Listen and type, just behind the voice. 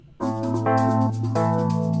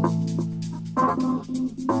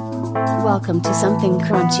Welcome to Something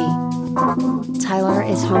Crunchy. Tyler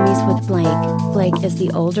is homies with Blake. Blake is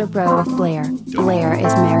the older bro of Blair. Blair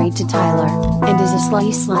is married to Tyler and is a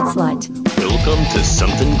slutty slut. Welcome to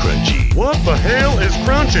Something Crunchy. What the hell is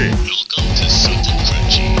crunchy? Welcome to Something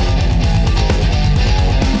Crunchy.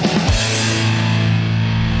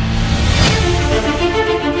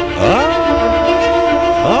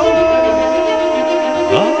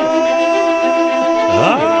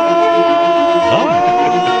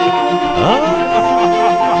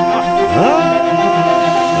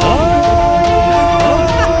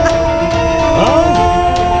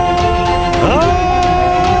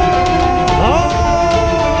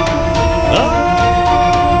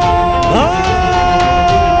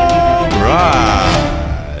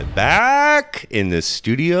 In the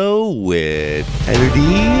studio with Tyler D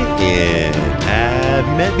and Have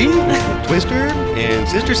You Met B, Twister and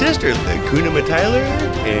Sister, Kunama Tyler,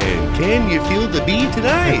 and Can You Feel the B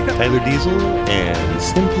tonight? Tyler Diesel and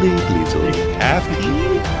Simply Diesel, Half T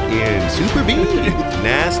and Super B,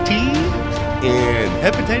 Nasty and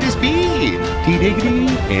Hepatitis B, T Diggity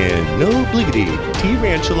and No Bliggity, T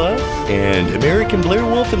Ranchula and American Blair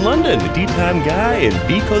Wolf in London, D Time Guy and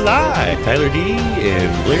B Coli, Tyler D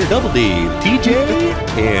and Blair Double D, TJ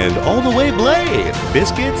and All the Way Blay,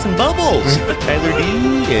 Biscuits and Bubbles, Tyler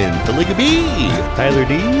D and Taliga B, Tyler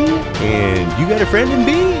D and You Got a Friend in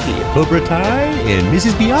B, Cobra Ty and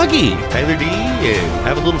Mrs. Biagi, Tyler D and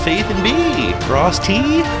Have a Little Faith in B, Frost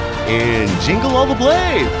T and Jingle All the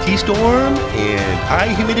Blade, T-Storm and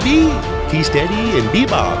High Humidity, T-Steady and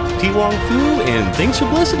Bebop, T-Wong Fu and Thanks for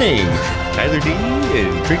Listening, Tyler D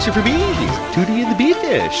and Trixie for Bees, Tootie and the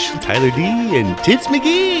Beefish, Tyler D and Tits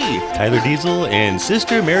McGee, Tyler Diesel and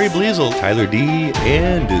Sister Mary Bleasel, Tyler D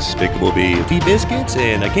and Despicable B, T-Biscuits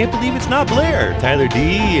and I Can't Believe It's Not Blair, Tyler D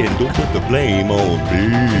and Don't Put the Blame on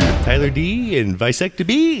B, Tyler D and Bisect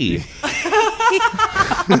B.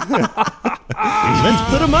 Let's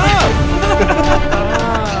put them up.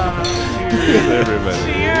 Everybody.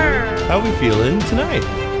 Cheers. How we feeling tonight?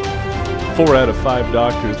 4 out of 5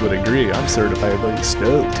 doctors would agree. I'm certifiably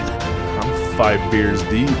stoked. I'm 5 beers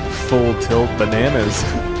deep, full tilt bananas.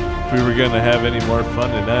 If we were going to have any more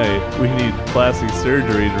fun tonight, we need plastic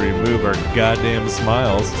surgery to remove our goddamn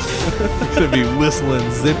smiles. We're going to be whistling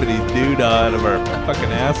zippity doodah out of our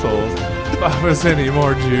fucking assholes. If I was any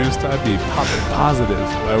more juiced, I'd be popping positive.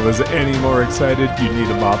 If I was any more excited, you'd need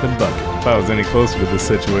a mop and bucket. If I was any closer to this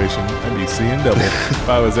situation, I'd be seeing double. If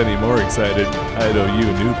I was any more excited, I'd owe you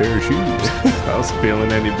a new pair of shoes. If I was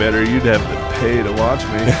feeling any better, you'd have to pay to watch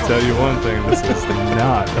me. I'll tell you one thing, this is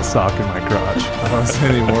not a sock in my crotch. If I was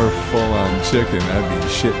any more full-on chicken, I'd be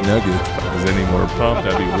shit nuggets. If I was any more pumped,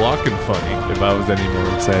 I'd be walking funny. If I was any more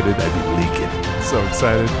excited, I'd be leaking. So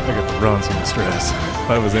excited, I got the runs from the stress. If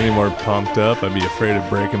I was any more pumped up, I'd be afraid of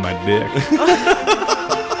breaking my dick.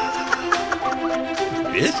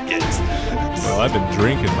 Biscuits. Well, I've been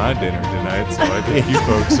drinking my dinner tonight, so I think you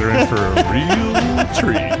folks are in for a real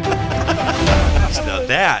treat. Now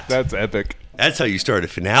That's epic. that's how you start a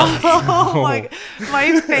finale. Oh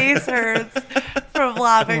my face hurts from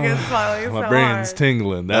laughing and smiling My so brain's hard.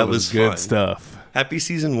 tingling. That was good fun. stuff. Happy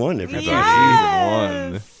season 1, everybody.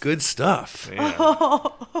 Yes. Season 1. Good stuff. Yeah.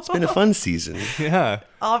 It's been a fun season. Yeah.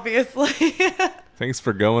 Obviously. Thanks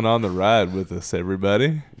for going on the ride with us,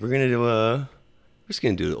 everybody. We're gonna do we're just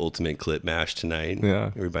gonna do the ultimate clip mash tonight.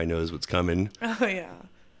 Yeah. Everybody knows what's coming. Oh yeah.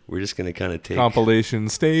 We're just gonna kind of take Compilation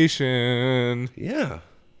station. Yeah.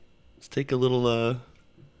 Let's take a little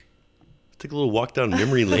walk down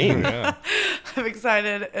memory lane. Yeah. I'm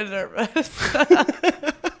excited and nervous.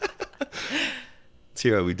 Let's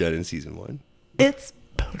hear how we've done in season 1. It's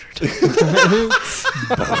boner time.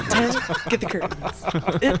 Boner time. Get the curtains.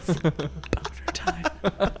 It's boner time.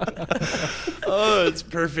 Oh, it's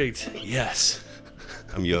perfect. Yes.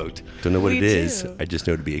 I'm yoked. Don't know what Me it is. too. I just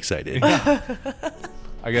know to be excited.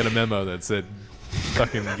 I got a memo that said,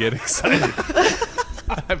 fucking get excited.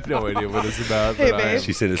 I have no idea what it's about. Hey but I am. babe,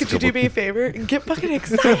 She sent us could a you do couple- me a favor and get fucking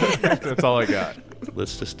excited? That's all I got.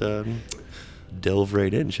 Let's just delve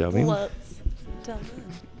right in, shall we? Let's tell them.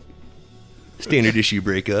 Standard issue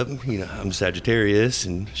breakup. You know, I'm Sagittarius,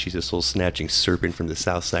 and she's a soul-snatching serpent from the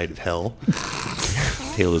south side of hell.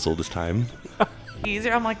 Tale as old as time.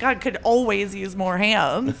 Easier. I'm like, God could always use more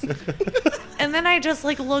hands. And then I just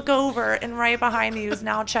like look over, and right behind me, who's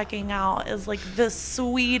now checking out, is like the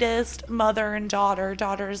sweetest mother and daughter.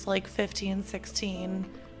 Daughter's like 15, 16,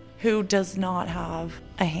 who does not have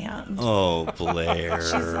a hand. Oh, Blair.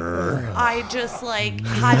 I just like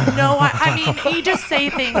had no. I mean, you just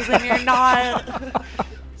say things and you're not.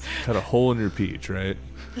 Cut a hole in your peach, right?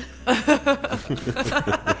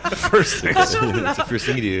 First things That's the first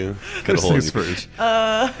thing you do. Cut a First hole in things your first.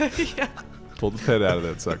 Yeah. Pull the pet out of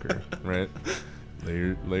that sucker, right?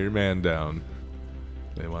 Lay your man down.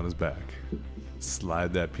 Lay him on his back.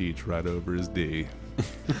 Slide that peach right over his D. Get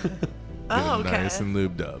Oh, him okay. nice and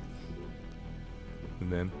lubed up.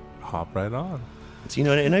 And then hop right on. So, you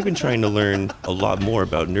know, and I've been trying to learn a lot more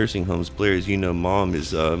about nursing homes. Blair, as you know, Mom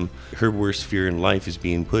is her worst fear in life is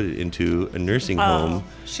being put into a nursing home.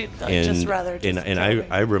 She'd just rather just and go.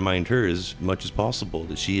 I remind her as much as possible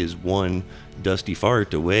that she is one dusty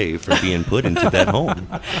fart away from being put into that home.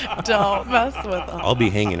 Don't mess with them. I'll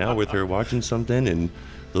be hanging out with her watching something, and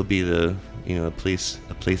there'll be the a place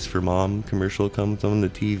for Mom commercial comes on the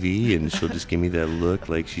TV, and she'll just give me that look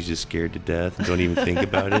like she's just scared to death and don't even think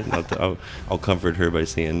about it. And I'll comfort her by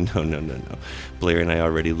saying, no. Blair and I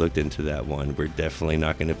already looked into that one. We're definitely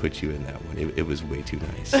not going to put you in that one. It was way too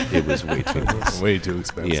nice. It was way too nice. Way too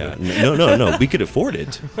expensive. Yeah, no. We could afford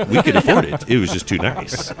it. It was just too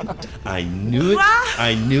nice. I knew it.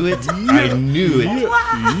 I knew it. I knew it.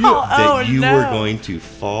 Wow. That you were no. going to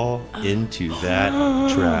fall into that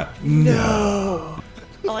trap.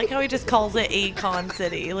 I like how he just calls it Akon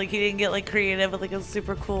City. Like, he didn't get, like, creative with, like, a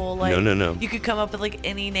super cool, like... No. You could come up with, like,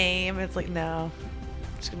 any name. It's like, no.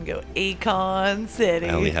 I'm just gonna go Akon City.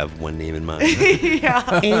 I only have one name in mind. Yeah.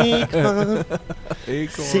 Akon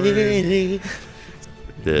Acorn. City.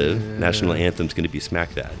 The national anthem's going to be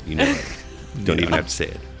Smack That. You know it. Don't even have to say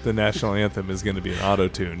it. The national anthem is going to be an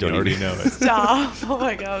auto-tune. You Don't already even- know it. Stop. Oh,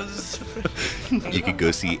 my gosh. You could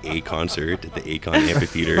go see a concert at the Akon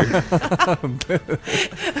Amphitheater.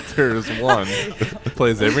 There's one.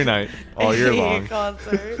 Plays every night, all year long.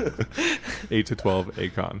 Concert. 8 to 12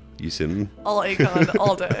 Akon. Use some All Akon,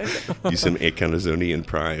 all day. Akonazonian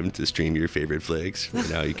Prime to stream your favorite flicks. Right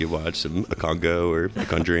now you can watch some a Congo or a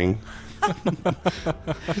Conjuring.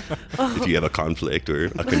 If you have a conflict or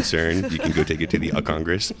a concern, you can go take it to the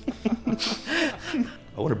Congress. I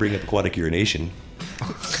want to bring up aquatic urination.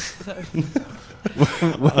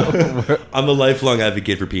 I'm a lifelong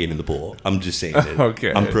advocate for peeing in the pool. I'm just saying it.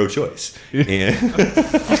 Okay. I'm pro-choice. And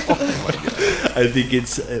I think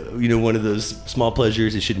it's one of those small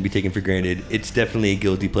pleasures that shouldn't be taken for granted. It's definitely a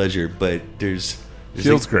guilty pleasure, but there's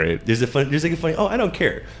Feels great. There's a funny. Oh, I don't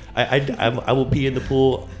care. I will pee in the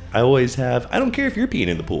pool. I always have. I don't care if you're peeing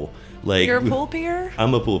in the pool. Like, You're a pool peer?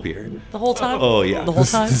 I'm a pool peer. The whole time? Oh yeah. The whole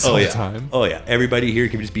time? This Oh whole yeah. time? Oh yeah. Everybody here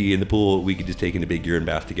can just be in the pool. We could just take in a big urine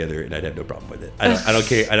bath together, and I'd have no problem with it. I don't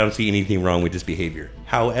care. I don't see anything wrong with this behavior.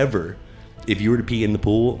 However, if you were to pee in the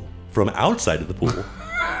pool from outside of the pool,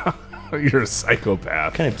 You're a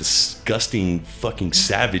psychopath. what kind of disgusting fucking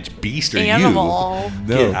savage beast are Animal. you?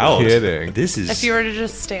 No Get out. kidding. This is. If you were to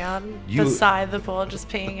just stand You- beside the pool, just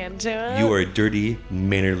peeing into it. You are a dirty,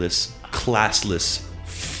 mannerless, classless,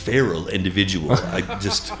 feral individual. I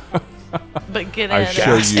just. But get I in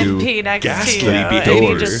show and you pee next to ghastly you. And you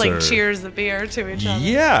behavior, just, like, sir. cheers the beer to each other.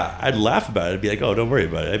 Yeah, I'd laugh about it. I'd be like, "Oh, don't worry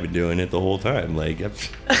about it. I've been doing it the whole time. Like, I'm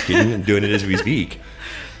kidding, I'm doing it as we speak.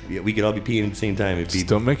 Yeah, we could all be peeing at the same time. It'd be Just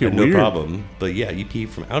don't make it no weird. problem. But yeah, you pee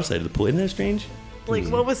from outside of the pool. Isn't that strange? Like,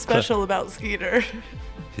 what was special about Skeeter?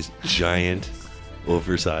 His giant,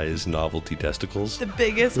 oversized novelty testicles. The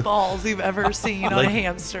biggest balls you've ever seen on Like, a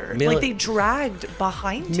hamster. male- Like, they dragged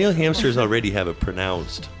behind him. Male hamsters already have a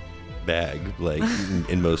pronounced bag, like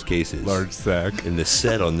in most cases. Large sack. And the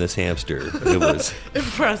set on this hamster, it was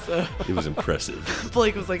Impressive. impressive.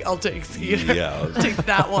 Blake was like, I'll take Skeeter. Yeah. Take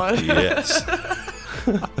that one. Yes.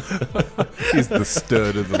 He's the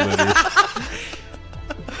stud of the litter.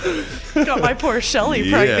 Got my poor Shelly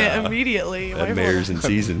Yeah. pregnant immediately. That My mare's poor- in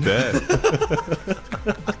season.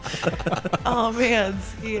 Oh, man,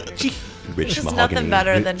 Skeeter. Rich Just mahogany. nothing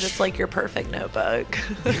better than just like your perfect notebook.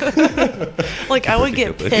 Like, I would Perfect get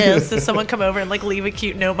notebook. pissed if someone come over and like leave a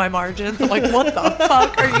cute note in my margins. I'm like, what the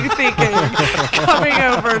fuck are you thinking? Coming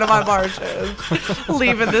over to my margins,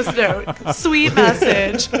 leaving this note, sweet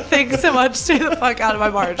message. Thanks so much. Stay the fuck out of my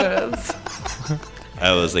margins.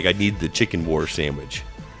 I was like, I need the chicken war sandwich.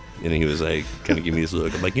 And he was like, kind of give me this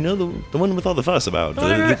look. I'm like, the one with all the fuss about.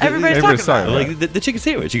 Everybody's Every talking side, about. I'm like the chicken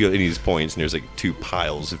sandwich. He goes, and he just points, and there's like 2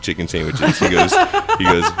 piles of chicken sandwiches. He goes,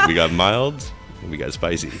 we got mild, and we got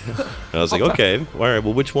spicy. And I was like, okay, all right.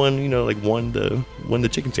 Well, which one, won the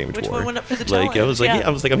chicken sandwich Which war? one went up for the Like, I was like, challenge? I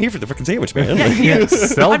was like, I'm here for the fucking sandwich, man. Yeah, Like, yeah.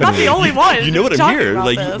 Sell I'm not me. the only one. you know what I'm talking here. about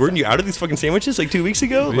Like, this. weren't you out of these fucking sandwiches like 2 weeks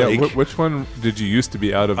ago? Yeah, Like, which one did you used to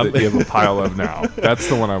be out of that you have a pile of now? That's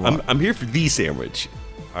the one I want. I'm here for the sandwich.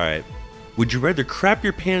 All right. Would you rather crap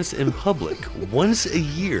your pants in public once a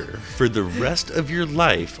year for the rest of your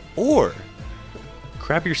life, or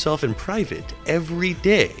crap yourself in private every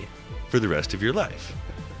day for the rest of your life?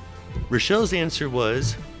 Rochelle's answer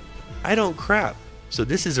was, I don't crap, so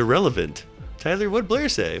this is irrelevant. Tyler, what'd Blair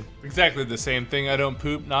say? Exactly the same thing. I don't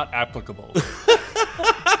poop, not applicable.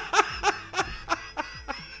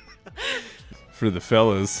 For the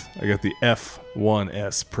fellas, I got the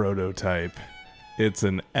F1S prototype. It's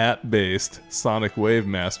an app-based sonic wave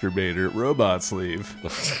masturbator robot sleeve.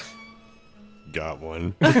 Got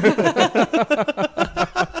one.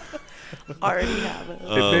 Already have it.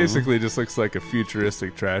 It basically just looks like a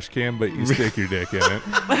futuristic trash can, but you stick your dick in it.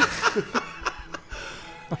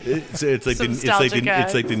 It's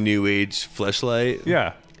like the new age fleshlight.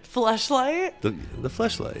 Yeah, Fleshlight? The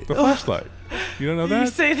fleshlight. the flashlight. You don't know You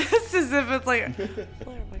that? say this as if it's like, Blair,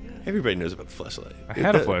 oh my God. Everybody knows about the fleshlight. I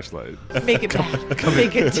had a flashlight. Make it bad.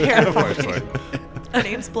 Make it terrifying. Flashlight. Her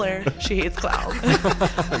name's Blair. She hates clowns.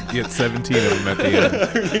 Get 17 of them at the end.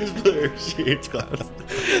 Her name's Blair. She hates clowns.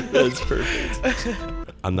 That's perfect.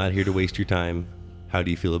 I'm not here to waste your time. How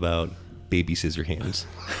do you feel about baby scissor hands?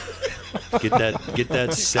 Get that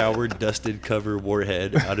sour dusted cover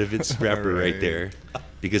warhead out of its wrapper right there.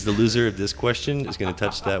 Because the loser of this question is going to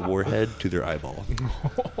touch that warhead to their eyeball.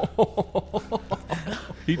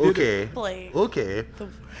 He did Okay. Blake. Okay.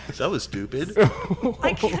 That was stupid.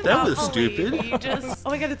 I cannot That was believe stupid. You just,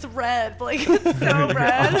 oh my God, it's red. Blake, it's so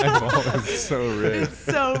red. Eyeball is so red. It's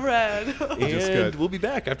so red. And got- we'll be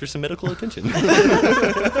back after some medical attention. You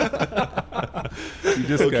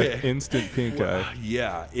just Okay. got instant pink eye.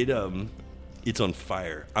 Yeah, it's on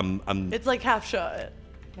fire. I'm It's like half shut.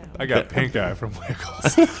 No. I got pink eye from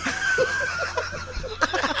Wiggles.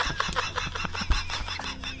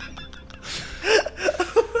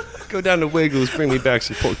 go down to Wiggles, bring me back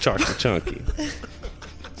some pork chocolate chunky.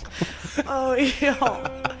 Oh,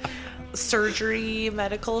 yeah. Surgery,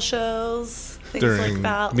 medical shows, things During like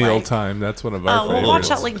that. mealtime, that's one of our We'll favorites. watch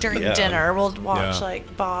that like during Yeah. dinner. We'll watch Yeah.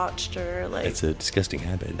 like Botched or like It's a disgusting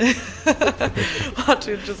habit.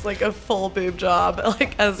 watching just like a full boob job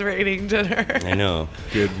like as we're eating dinner. I know.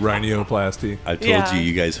 Good rhinoplasty. I told Yeah.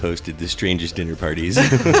 you guys hosted the strangest dinner parties.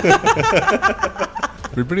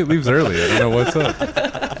 Everybody leaves early. I don't know what's up.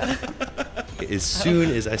 As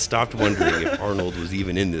soon as I stopped wondering if Arnold was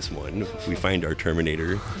even in this one, we find our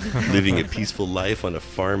Terminator living a peaceful life on a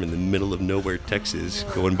farm in the middle of nowhere, Texas,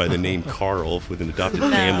 going by the name Carl with an adopted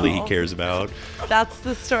family he cares about. That's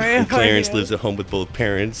the story of Clarence our lives at home with both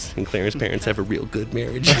parents, and Clarence's parents have a real good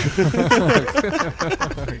marriage.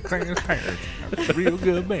 Real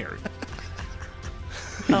good marriage.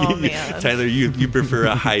 Oh man. Tyler, you prefer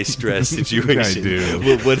a high stress situation. I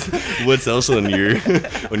do. What's else on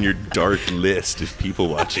your dark list of people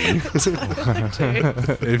watching?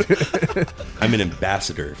 I'm an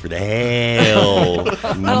ambassador for the hell.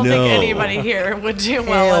 I don't think anybody here would do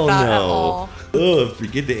well Hell at that no. at all. Oh,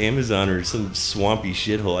 forget the Amazon or some swampy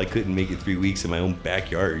shithole. I couldn't make it 3 weeks in my own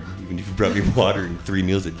backyard, even if you brought me water and 3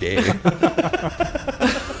 meals a day.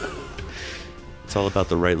 It's all about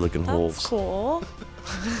the right looking holes. That's cool.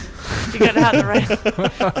 You gotta have the right.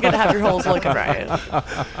 You gotta have your holes looking right.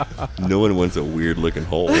 No one wants a weird looking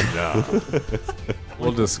hole.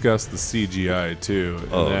 We'll discuss the CGI too.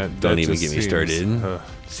 and Oh, that don't even just get me seems- started.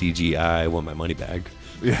 CGI, want my money back.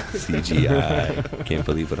 Yeah. CGI, can't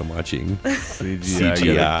believe what I'm watching. CGI.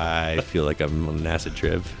 CGI, I feel like I'm on an acid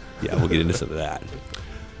trip. Yeah, we'll get into some of that.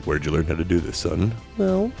 Where'd you learn how to do this, son?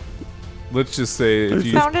 Well, Let's just say if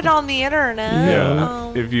you Found it on the internet.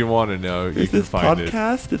 yeah, if you want to know, you can find it.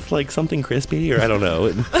 podcast? It's like something crispy, or I don't know.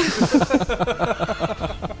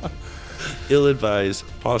 Ill-advised,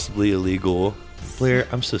 possibly illegal. Blair,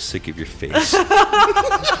 I'm so sick of your face.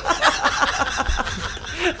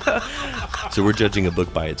 So we're judging a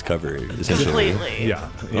book by its cover, essentially. Completely. Yeah.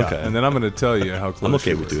 Okay. And then I'm going to tell you how close. I'm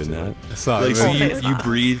okay it with was doing to that. it. I saw it. Like, so Okay. you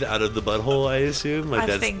breathe out of the butthole, I assume? Like I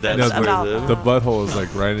that's think that's No, that's where about the, that. the butthole is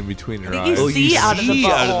like right in between your You eyes. Oh, you see out of the see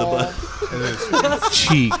out of the butthole. And there's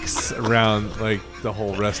cheeks around like the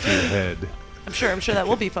whole rest of your head. I'm sure that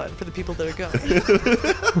will be fun for the people that are going.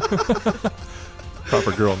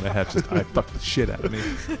 Proper girl in the hat just I fucked the shit out of me.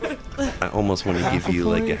 I almost want to give you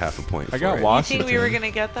like a half a point. I for got it. You Washington. think we were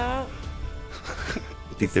gonna get that?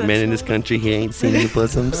 Think the men in this country he ain't seen your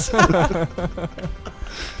bosoms?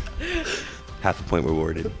 Half a point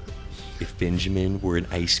rewarded. If Benjamin were an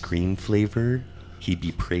ice cream flavor, he'd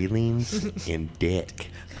be pralines and dick.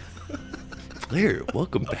 Blair,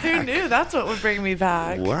 welcome Who back. knew? That's what would bring me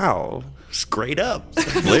back. Wow, straight up.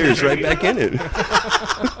 Blair's right back in it.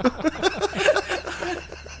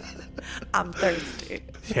 I'm thirsty.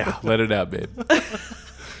 Yeah, let it out, babe.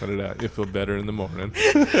 Let it out. You'll feel better in the morning.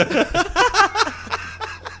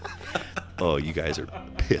 Oh, you guys are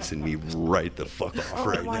pissing me right the fuck off Oh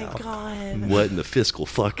right my now. God. What in the fiscal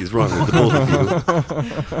fuck is wrong with the both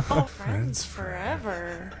of you? Oh, friends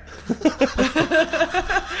forever. Those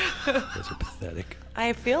are pathetic.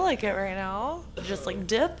 I feel like it right now. Just like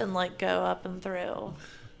dip and like go up and through.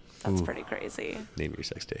 That's pretty crazy. Name your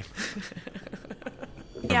sex tape.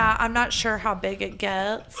 Yeah, I'm not sure how big it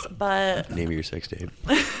gets, but Name your sex tape.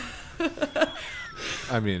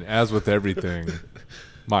 I mean, as with everything,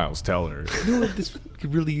 Miles Teller. You know what this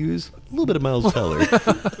could really use? A little bit of Miles Teller.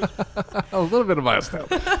 A little bit of Miles Teller.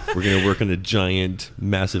 We're going to work on a giant,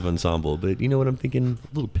 massive ensemble, but you know what I'm thinking? A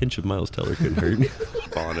little pinch of Miles Teller couldn't hurt.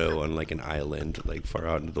 Bono on like an island, like far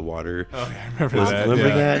out into the water. Oh, yeah, I remember that. Remember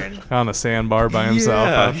yeah. that? On a sandbar by himself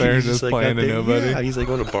out there, he's just like playing out to there. nobody. Yeah, he's like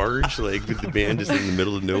on a barge, like with the band just in the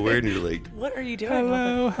middle of nowhere, and you're like, what are you doing?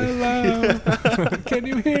 Hello, hello. Can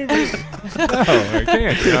you hear me? No, I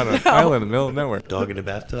can't. You're on an island in the middle of nowhere. dog in a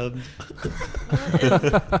bathtub.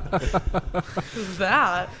 What is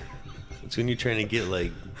that? It's when you're trying to get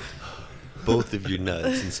like both of your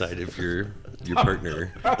nuts inside of your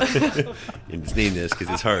partner. And it's named this because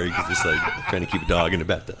it's hard because it's like trying to keep a dog in a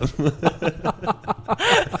bathtub.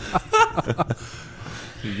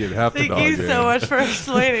 You get half the Thank dog you in. so much for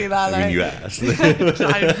explaining that. When you asked. I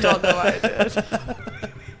don't know why I did.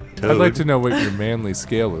 I'd like to know what your manly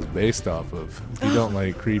scale is based off of. If you don't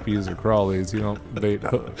like creepies or crawlies, you don't bait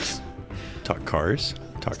hooks. Talk cars,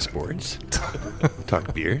 talk sports,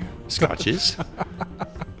 talk beer, scotches.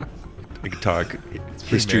 We could talk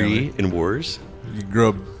history manly. and wars. You grow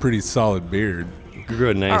a pretty solid beard. You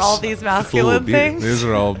grow a nice. Are all these full masculine beard. things? These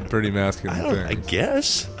are all pretty masculine I things.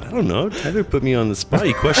 guess. I don't know. Tyler put me on the spot.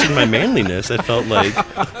 He questioned my manliness. I felt like,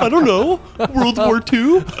 I don't know, World War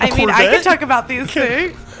II. I mean, I can talk about these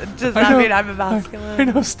things. Does I that know- mean I'm a I masculine?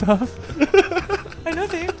 know stuff. I know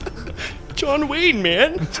things. John Wayne,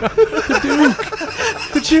 man.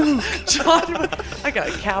 The Duke. John, I got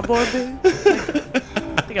a cowboy boot.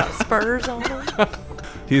 I got spurs on them.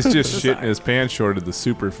 He's just shitting his pants short of the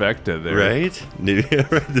superfecta there. Right?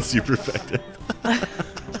 Right, the superfecta.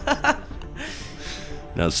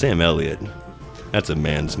 Now, Sam Elliott, that's a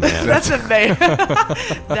man's man. That's a man.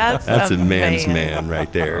 That's a man's man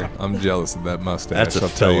right there. I'm jealous of that mustache. That's a I'll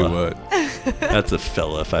tell you fella. what. That's a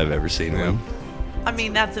fella if I've ever seen Yeah. one. I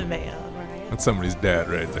mean, that's a man, right? That's somebody's dad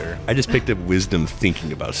right there. I just picked up wisdom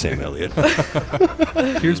thinking about Sam Elliott.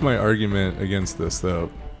 Here's my argument against this, though.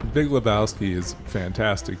 Big Lebowski is a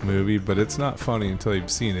fantastic movie, but it's not funny until you've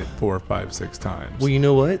seen it 4, 5, 6 times. Well, you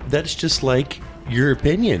know what? That's just like your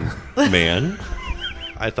opinion, man.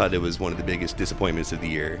 I thought it was one of the biggest disappointments of the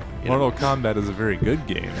year. You know? Mortal Kombat is a very good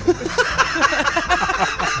game.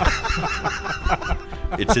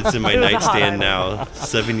 It sits in my It was a nightstand hot now,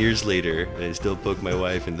 7 years later, and I still poke my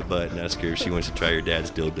wife in the butt and ask her if she wants to try her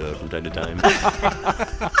dad's dildo from time to time.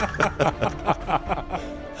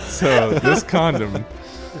 So this condom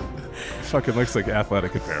fucking looks like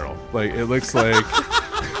athletic apparel. Like, it looks like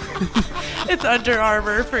It's Under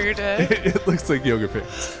Armour for your day. it looks like yoga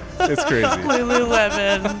pants. It's crazy.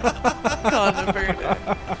 Lululemon condom for your day.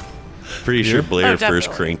 Pretty sure Blair Oh, first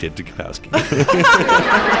definitely. cranked it to Kapowski.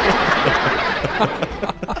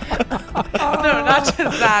 No, not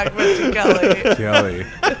to Zach, but to Kelly. Kelly.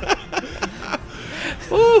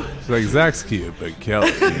 It's like Zach's cute, but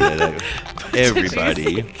Kelly. Everybody,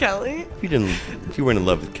 Did you say Kelly? if you weren't in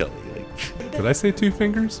love with Kelly, like, Did I say 2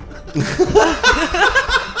 fingers?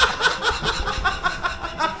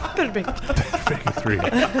 Could be. 3.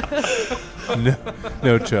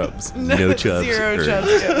 No chubs. no chubs. Zero or- chubs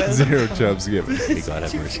given. 0 chubs given. May God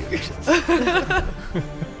have mercy on yourself.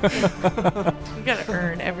 You gotta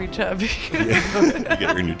earn every chub. You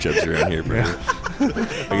gotta earn your chubs around here, bro. I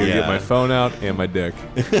gotta get my phone out and my dick.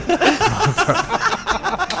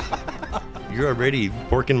 You're already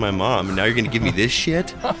porking my mom, and now you're gonna give me this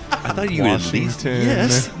shit? I thought you would at least.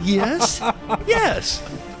 Washington. Yes.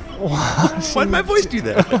 Why did my voice do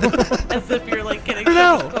that? As if you're like getting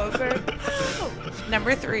so much closer.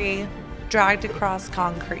 Number 3, dragged across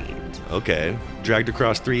concrete. Okay, dragged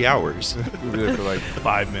across 3 hours. We were there for like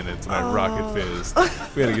 5 minutes and I rocket fizzed.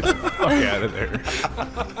 We had to get the fuck out of there.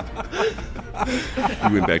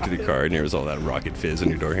 You went back to the car, and there was all that rocket fizz on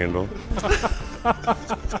your door handle.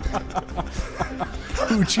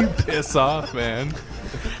 Who'd you piss off, man?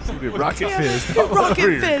 Dude, rocket fizzed all over Rocket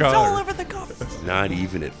your fizz car. all over the car. Not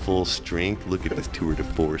even at full strength. Look at this tour de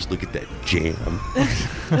force. Look at that jam.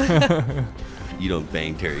 You don't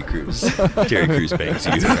bang Terry Crews. Terry Crews bangs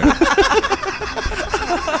you.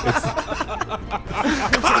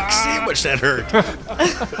 Fuck, see how much that hurt.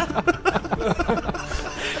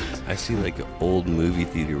 I see like an old movie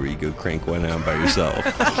theater where you go crank one out by yourself.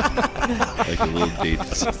 Like a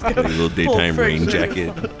little daytime rain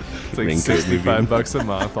jacket. It's like raincoat movie. $65 a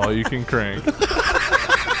month, all you can crank.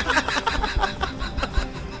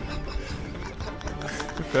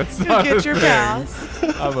 That's You'll not get a your thing. pass.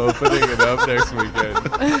 I'm opening it up next weekend.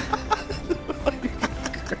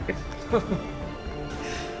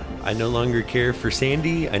 I no longer care for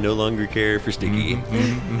Sandy. I no longer care for Sticky.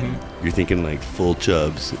 You're thinking like full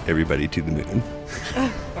chubs, everybody to the moon.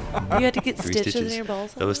 You had to get 3 stitches, stitches. in your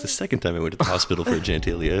balls. That was the second time I went to the hospital for a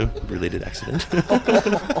genitalia-related accident.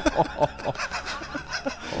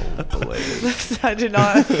 Oh, boy. I did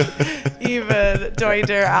not even. Do I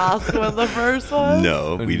dare ask when the first was?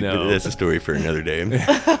 No, No. that's a story for another day.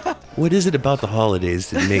 What is it about the holidays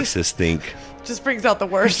that makes us think? Just brings out the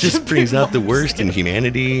worst. Just in brings out the people. worst in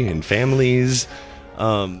humanity and families.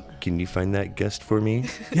 Can you find that guest for me?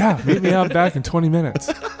 Yeah, meet me out back in 20 minutes.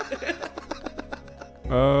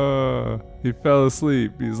 He fell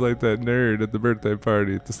asleep. He's like that nerd at the birthday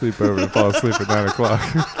party at the sleepover to fall asleep at 9 o'clock.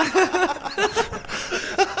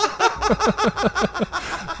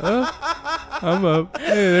 I'm up.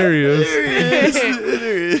 Hey, there he is. There it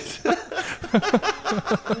is.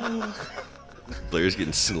 Blair's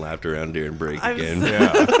getting slapped around during break I'm again. so-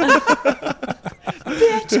 Yeah,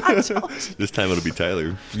 Bitch, I told you. This time it'll be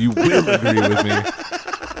Tyler. you will agree with me.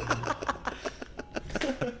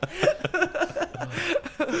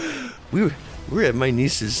 We were at my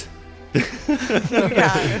niece's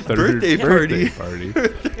Yeah. birthday party.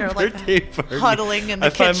 You're like Birthday party. huddling in the I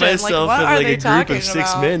find kitchen. myself like, what in are like they a group talking of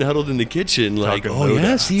 6 about? men huddled in the kitchen, like, Talking oh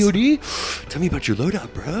yeah, loadouts. COD? Tell me about your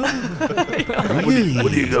loadout, bro. Really?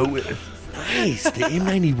 What do you go with? Nice, the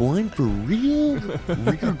M91 for real?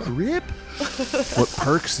 Rear grip? What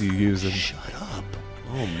perks are you using? Shut up.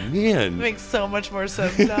 Oh man. Makes so much more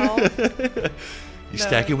sense now. You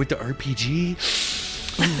stack it with the RPG?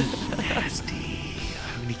 Ooh, nasty.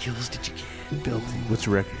 How many kills did you get? Building. What's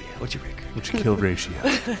your record? What's your record? What's your kill ratio?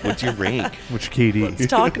 What's your rank? What's your KD?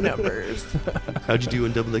 Stock numbers. How'd you do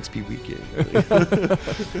on Double XP weekend?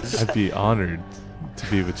 I'd be honored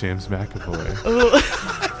to be with James McAvoy.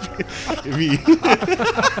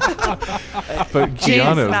 But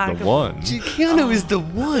Keanu's McAvoy. the one. Keanu is the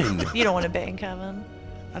one. You don't want to bang Kevin.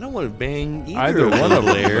 I don't want to bang Either either one of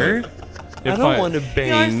them. Blair. I If don't want to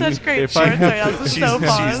bang. You are such great if I shorts. have This is she's, so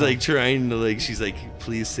fun. she's like trying to she's like,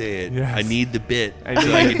 please say it. Yes. I need the bit I so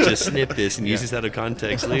need- I can just snip this and use this out of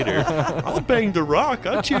context later. I'll bang The Rock.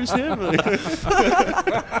 I'll choose him.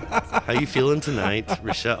 How you feeling tonight,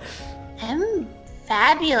 Rochelle? I'm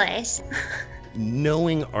fabulous.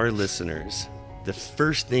 Knowing our listeners, the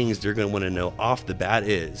first things they're going to want to know off the bat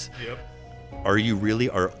is, are you really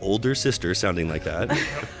our older sister sounding like that?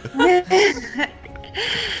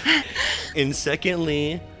 And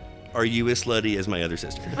secondly, are you as slutty as my other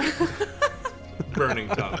sister? Burning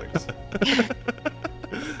topics.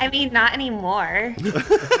 I mean, not anymore.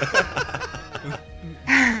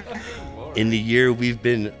 In the year we've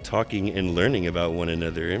been talking and learning about one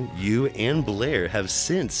another, you and Blair have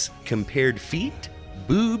since compared feet,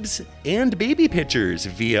 boobs, and baby pictures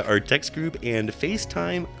via our text group and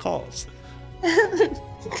FaceTime calls.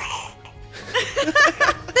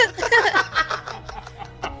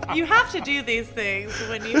 You have to do these things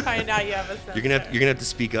when you find out you have a sister. You're gonna have to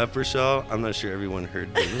speak up, Rochelle. I'm not sure everyone heard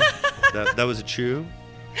you. That was a true.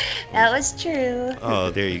 That was true. Oh,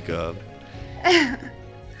 there you go.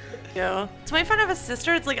 Yeah. To make fun of a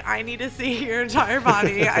sister, it's like I need to see your entire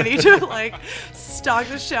body. I need to stalk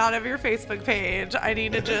the shit out of your Facebook page. I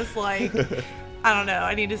need to just I don't know.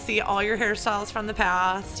 I need to see all your hairstyles from the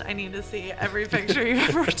past. I need to see every picture you've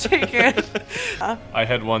ever taken. I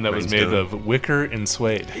had one that was made of wicker and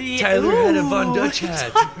suede. Yeah, Tyler had a ooh. Von Dutch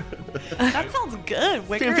hat. That sounds good.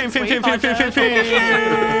 Wicker Fim, and fim, sweet fim, fim, Von fim, fim, Dutch.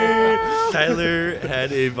 fim. Tyler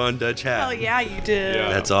had a Von Dutch hat. Oh yeah, you did. Yeah.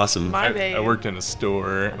 That's awesome. My I babe. worked in a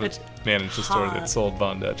store, It's managed a store that hot. sold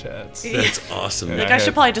Von Dutch hats. Yeah. That's awesome. Yeah. I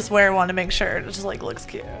should probably just wear one to make sure it just looks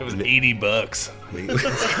cute. It was $80.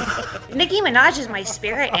 Nicki Minaj is my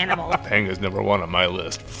spirit animal. Panga's number one on my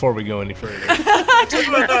list. Before we go any further, Just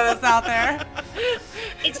want to throw this out there.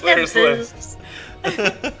 It's the Where's boobs.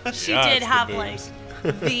 She Yeah, did it's the have boobs.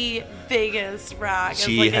 the biggest rack as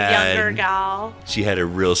She a younger had- gal. She had a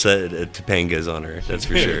real set of Topangas on her, that's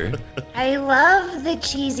for sure. I love the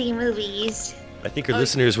cheesy movies. I think our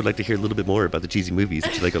listeners would like to hear a little bit more about the cheesy movies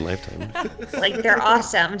that you like on Lifetime. Like, they're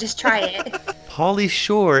awesome. Just try it. Holly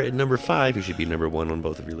Shore at number 5, who should be number 1 on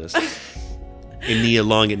both of your lists. And Nia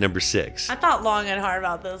Long at number 6. I thought long and hard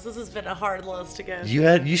about this. This has been a hard list to get.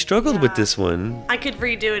 You struggled with Yeah. this one. I could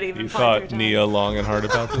redo it even. you probably thought 3 Nia long and hard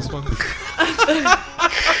about this one? times.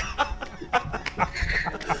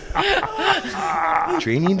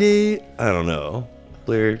 Training day? I don't know.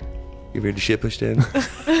 Blair, you ready to shit pushed in?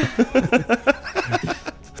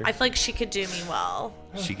 I feel like she could do me well.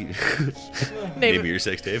 She could Maybe. name your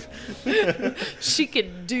sex tape. She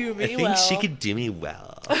could do me I think well. she could do me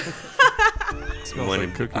well. Smells One like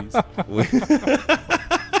of- cookies. I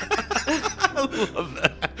love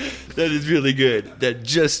that. That is really good. That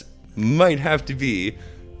just might have to be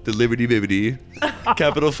the Liberty Bibbity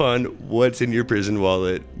Capital Fun What's in Your Prison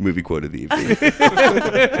Wallet movie quote of the evening.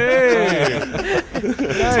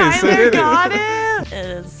 Tyler got it. It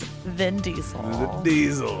is Vin Diesel.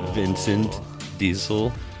 Diesel. Vincent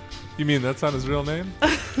Diesel. You mean that's not his real name?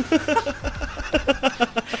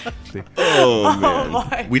 Oh man.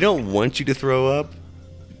 my. We don't want you to throw up,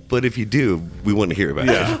 but if you do, we want to hear about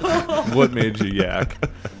it. Yeah. What made you yak?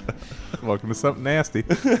 Welcome to something nasty.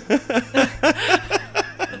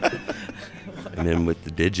 And then with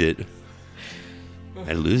the digit,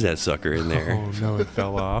 I lose that sucker in there. Oh no, it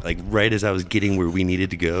fell off. Like right as I was getting where we needed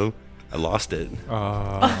to go, I lost it.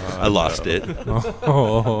 I lost it.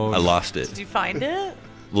 Oh, I lost it. Did you find it?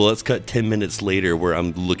 Well, let's cut 10 minutes later where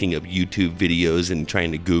I'm looking up YouTube videos and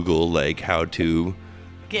trying to Google like how to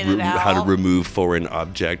Get it out. how to remove foreign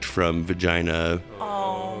object from vagina.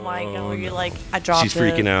 Oh my god! Were you like, I dropped She's it.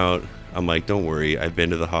 freaking out. I'm like, don't worry. I've been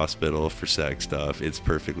to the hospital for sex stuff. It's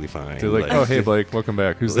perfectly fine. they're like, oh hey Blake, welcome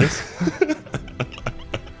back. Who's this?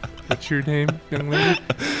 What's your name, young lady?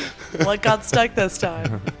 What got stuck this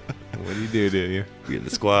time? What do you do? We had to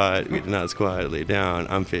squat. We had to not squat. Lay down.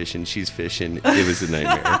 I'm fishing. She's fishing. It was a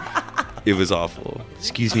nightmare. It was awful.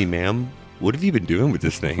 Excuse me, ma'am. What have you been doing with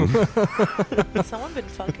this thing? Has someone been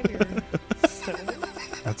fucking your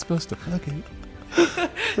stomach? Not supposed to fuck it.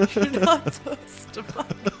 You're not supposed to fuck.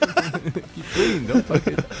 Keep clean, don't fuck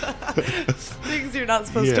it. Things you're not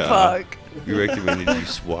supposed to Yeah. fuck. You recommended you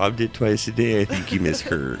swabbed it twice a day. I think you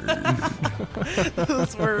misheard.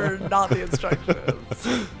 Those were not the instructions.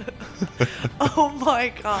 Oh my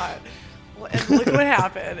god. And look what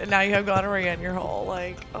happened. And now you have gonorrhea in your hole.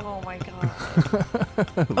 Like, oh my god.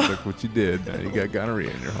 Look what you did. Now you got gonorrhea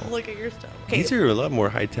in your hole. Look at your stomach. Okay. These are a lot more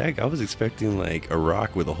high tech. I was expecting like a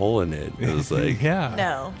rock with a hole in it. It was like yeah.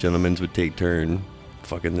 No. gentlemen would take turn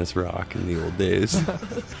fucking this rock in the old days.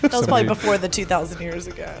 That was probably before the 2,000 years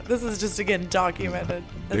ago. This is just, again, documented.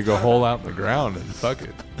 Dig a hole out in the ground and fuck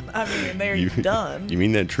it. I mean, they're done. You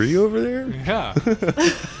mean that tree over there? Yeah.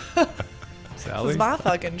 This Sally, is my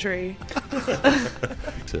fucking tree.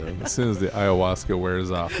 So as soon as the ayahuasca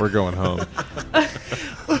wears off, we're going home.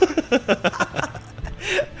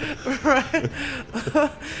 Right?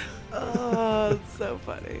 Oh, it's so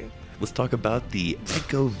funny. let's talk about the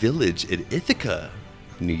Echo Village in Ithaca,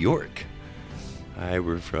 New York. Hi,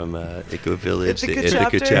 we're from Echo Village, the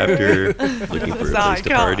Ithaca Ithaca chapter, looking for a place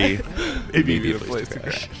to Icon. party. Maybe a place to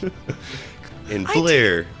crash. And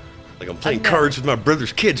Blair, like I'm playing cards with my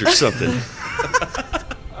brother's kids or something.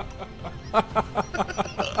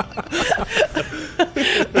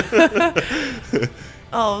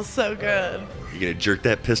 Oh, so good. You're gonna jerk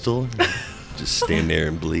that pistol? Just stand there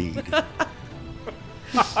and bleed.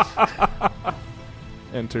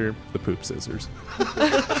 Enter the poop scissors.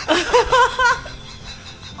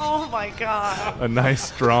 Oh my god. A nice,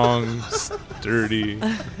 strong, sturdy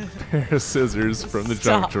pair of scissors from the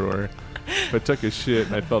junk Stop. drawer. If I took a shit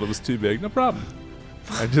and I felt it was too big, no problem.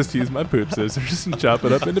 I just use my poop scissors and chop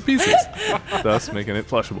it up into pieces, thus making it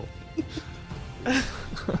flushable.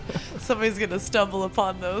 Somebody's gonna stumble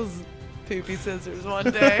upon those poopy scissors one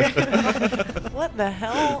day. What the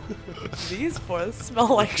hell? These boys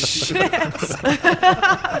smell like shit.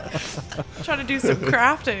 Trying to do some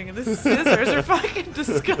crafting and these scissors are fucking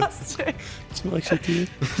disgusting. Smell like shit to you?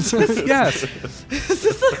 Yes. Does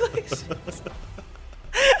this look like shit?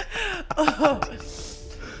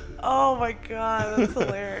 Oh my god, that's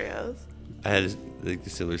hilarious. I had like a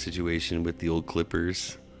similar situation with the old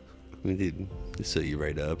clippers. I mean, they set you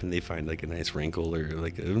right up, and they find like a nice wrinkle or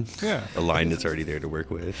like a line that's already there to work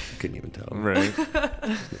with. You couldn't even tell. Right.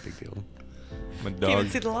 No big deal. My Can't dog. even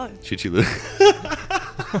see the line. Should you look?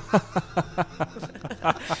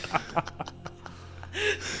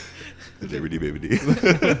 Liberty baby.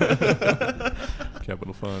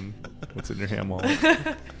 Capital Fun. What's in your ham wallet?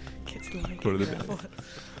 Can't see the line. Go to the bed.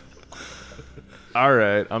 All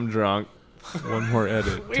right, I'm drunk. One more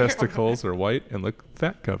edit. We're- Testicles are white and look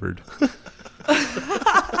fat covered.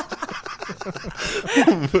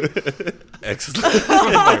 Excellent.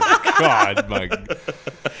 God,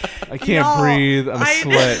 I can't Y'all, breathe. I'm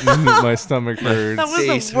sweating. My stomach hurts. That was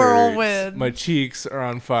face a whirlwind. My cheeks are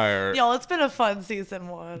on fire. Y'all, it's been a fun season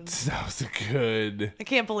one. That was good. I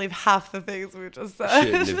can't believe half the things we just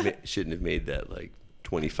said. Shouldn't have made that like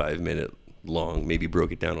 25-minute long. Maybe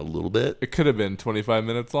broke it down a little bit. It could have been 25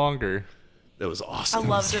 minutes longer. That was I awesome.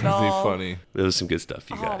 loved it Really all. funny. That was some good stuff,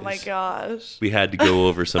 you guys. Oh my gosh. We had to go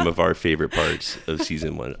over some of our favorite parts of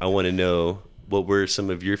season 1. I want to know, what were some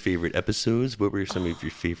of your favorite episodes? What were some of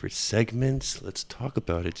your favorite segments? Let's talk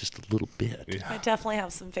about it just a little bit. Yeah. I definitely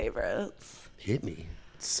have some favorites. Hit me.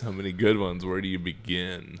 So many good ones. Where do you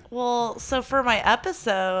begin? Well, so for my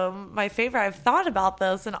episode, my favorite, I've thought about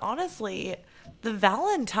this, and honestly, the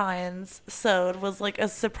Valentine's episode was like a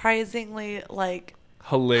surprisingly like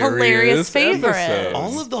Hilarious favorite. episodes.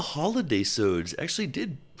 All of the holiday sods actually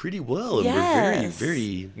did pretty well. And Yes. were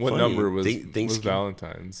very What funny. number was Thanksgiving?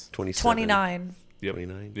 Valentine's? 27. 29. Yep.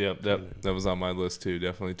 29? Yep, that was on my list too.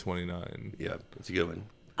 Definitely 29. Yeah, that's a good one.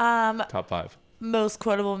 Top 5. Most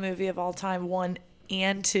quotable movie of all time, 1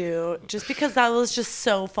 and 2, just because that was just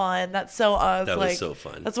so fun. That's so us. That was like, so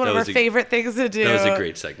fun. That's one That of our was a- favorite things to do. That was a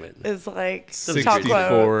great segment. Is like was a talk great quotes.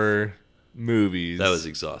 64 movies. That was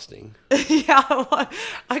exhausting. Yeah,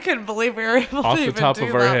 I couldn't believe we were able off to the even top do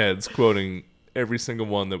of our that. heads, quoting every single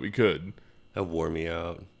one that we could. That wore me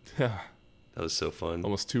out. Yeah, That was so fun.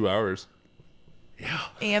 almost 2 hours.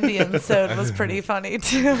 Ambient sode was pretty funny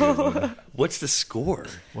too. What's the score?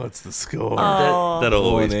 What's the score? That'll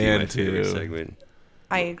always One be my and favorite two. segment.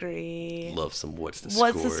 I agree. Love some What's the Score.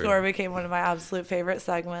 What's the score became one of my absolute favorite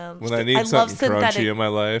segments. When I need love something synthetic. crunchy in my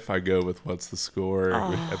life, I go with What's the Score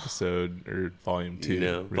with episode or volume 2. You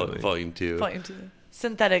know, really. volume 2. Point to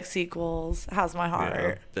synthetic sequels has my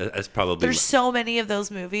heart. That's probably There's so many of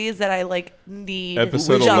those movies that I like need.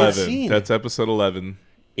 Episode Which I've 11. seen. That's episode 11.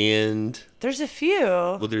 and There's a few.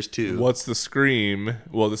 well, there's 2. What's the Scream?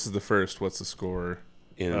 Well, this is the first. What's the Score?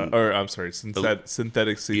 In, Or I'm sorry,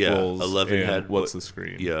 synthetic sequels. 11 and had What's the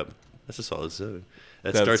Scream? Yeah, that's a solid zone.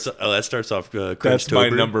 That That's- starts off. That's my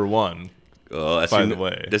Crunchtober. number 1. Oh, that's by your, the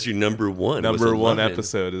way. that's your number 1. was Number 1 11.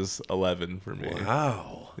 episode is 11 for me.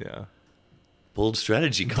 Wow, Yeah. bold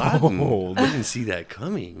strategy, Cotton. Bold. I didn't see that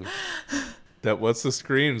coming. That What's the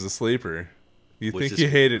Scream's a sleeper. You What's think the you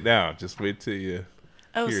hate it now. Just wait till you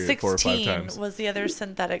Oh, hear it 4 or 5 16 times. was the other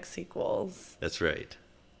synthetic sequels. That's right.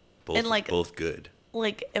 Both, And, like- both good.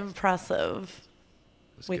 Like impressive.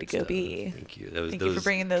 That's Way good to go, stuff. B. Thank you. That was Thank those. you for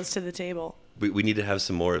bringing those to the table. we need to have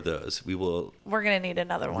some more of those. We will We're gonna need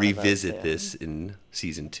another one. revisit of those this in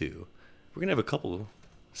season 2. We're gonna have a couple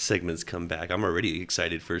segments come back. I'm already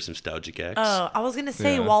excited for some Nostalgic X. Oh, I was gonna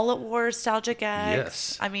say Yeah. Wallet Wars, Nostalgic X.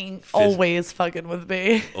 Yes. I mean, always fucking with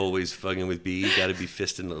me. Always fucking with B. Got to be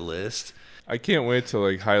fisting the list. I can't wait to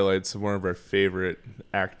like highlight some more of our favorite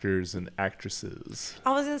actors and actresses.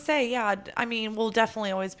 I was gonna say, yeah. I mean, we'll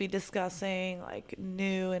definitely always be discussing like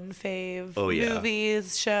new and fave Oh, yeah.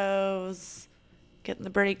 movies, shows, getting the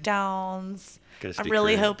breakdowns. Gotta I'm stay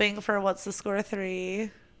really current. hoping for What's the Score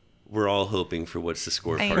 3. We're all hoping for What's the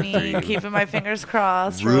Score I Part mean, 3. keeping my fingers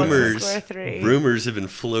crossed for What's the Score 3. Rumors have been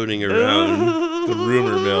floating around. The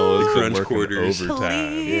rumor mill has been Crunch working quarters. overtime.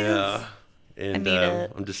 Please. Yeah. And need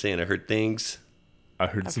it. I'm just saying, I heard things. I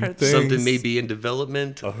heard I've some heard things. Something may be in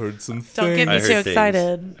development. I heard some Don't things. get me I too heard things.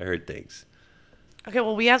 excited. I heard things. Okay,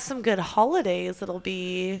 well, we have some good holidays that'll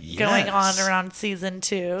be going on Yes. around season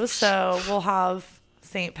 2. So we'll have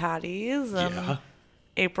St. Patty's and Yeah.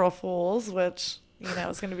 April Fools, which, you know,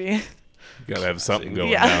 is going to be Gotta have something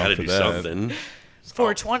going Yeah. now Gotta for do that. something.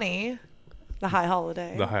 420, the high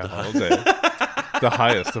holiday. The high holiday. The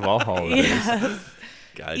highest of all holidays. Yes.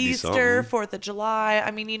 Gotta do Easter, something. 4th of July.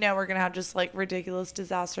 I mean, you know, we're going to have just like ridiculous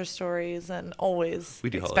disaster stories and always We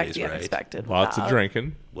do expect holidays the right. unexpected. with Lots of that.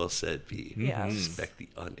 drinking. Well said, B. Yes. Expect the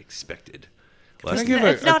unexpected. Can I Last give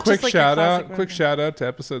It's a not quick just like your shout classic out? Quick version. shout out to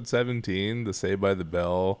episode 17, the Saved by the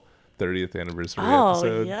Bell 30th anniversary Oh,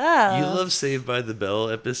 episode. yeah. You love Saved by the Bell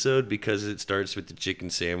episode because it starts with the chicken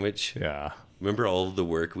sandwich. Yeah. Remember all of the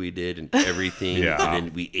work we did and everything? Yeah. And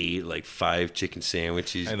then we ate like 5 chicken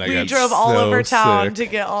sandwiches And I We got drove all so over town sick.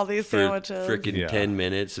 to get all these for sandwiches. freaking Yeah. 10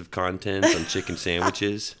 minutes of content on chicken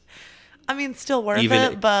sandwiches. I mean, still worth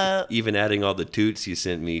it, but even adding all the toots you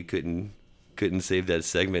sent me couldn't save that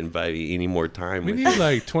segment and buy me any more time. We with need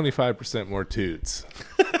like 25% more toots.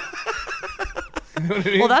 You know what I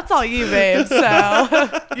mean? well, that's all you, babe. So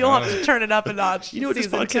you'll have to turn it up a notch. You know what this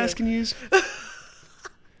season podcast 2. can use?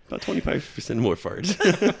 About 25% more farts.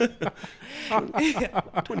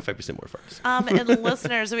 25% more farts. And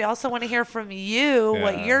listeners, we also want to hear from you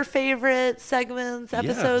what Yeah. your favorite segments,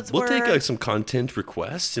 episodes We'll were. take some content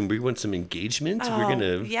requests and we want some engagement. We're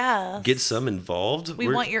gonna yes. get some involved. We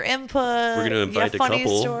want your input. We're gonna invite a funny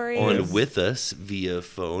couple stories. on with us via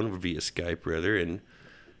phone or via Skype rather, and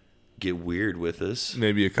get weird with us.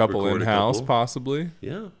 Maybe a couple Record a in-house, couple. possibly.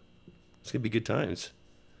 Yeah, it's gonna be good times.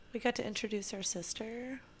 We got to introduce our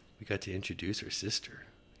sister. we got to introduce her sister.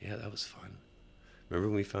 Yeah, that was fun. Remember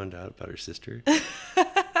when we found out about her sister?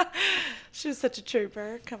 She was such a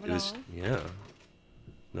trooper coming on. Yeah.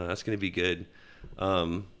 No, that's going to be good.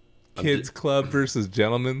 Kids Club versus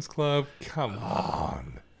Gentlemen's Club? Come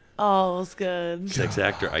on. Oh, it was good. Sex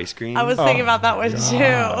Actor Ice Cream. I was thinking about that one too.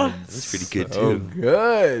 That's pretty good Oh, too.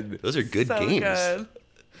 good. Those are good So games. good.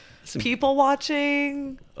 Some- People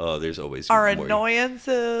watching, Oh, there's always our more.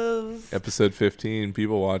 annoyances. Episode 15,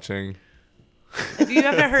 people watching. If you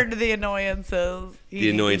haven't heard of the annoyances, you The need to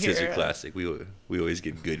annoyances hear are it. classic. We always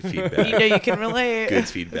get good feedback. You know you can relate. Good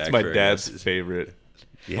feedback. It's my for dad's annoyances. favorite.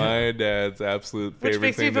 Yeah. My dad's absolute favorite Which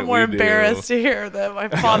makes me thing even that more we do. embarrassed to hear that my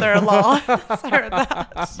father-in-law has heard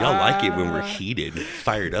that. Y'all like it when we're heated,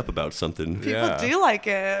 fired up about something. People Yeah. do like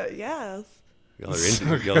it, yes. Y'all are into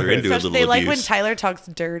a Especially little they like when abuse. Tyler talks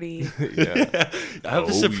dirty. Yeah. I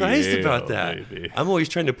was Oh, surprised yeah, about that. baby. I'm always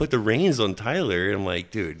trying to put the reins on Tyler, and I'm like,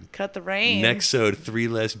 dude, Cut the reins. next ode 3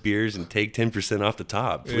 less beers and take 10% off the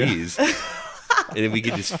top, please. And then we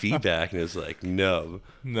get this feedback, and it was like, no.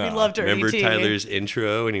 No. We love dirty Remember tea. Tyler's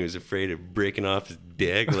intro, and he was afraid of breaking off his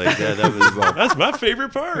dick like that. That was that's my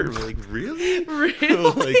favorite part. I'm like, really? Really?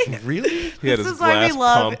 Like, really? He had This his is why we glass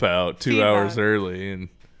love pump out 2 feedback. hours early and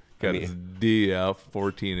got I mean- his D out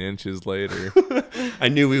 14 inches later. I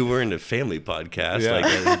knew we weren't a family podcast. Yeah.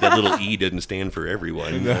 Like that little E doesn't stand for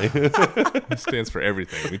everyone. It stands for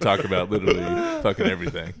everything. We talk about literally fucking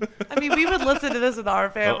everything. I mean, we would listen to this with our Oh,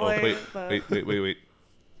 family. wait, but- wait.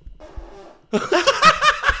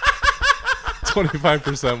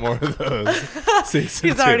 25% more of those. Season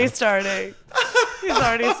He's already 2. starting. He's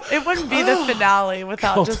already. It wouldn't be the finale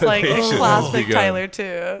without just like a Cultivation classic begun. Tyler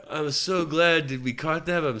too. I'm so glad that we caught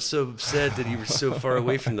that. I'm so upset that you were so far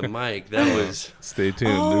away from the mic. That was Stay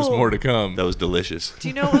tuned. There's more to come. delicious. Do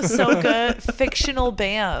you know what was so good? Fictional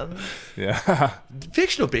bands. Yeah.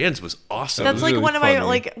 Fictional bands was awesome. That's was like really one of my funny.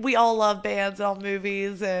 like. We all love bands and all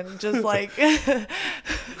movies and just like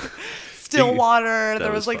Stillwater.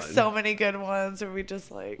 There was was like fun. so many good ones where we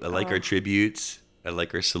just like. I like oh, our tributes. I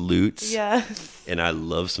like our salutes. Yes. And I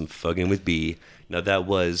love some fucking with B. Now that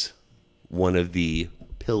was one of the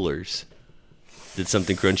pillars that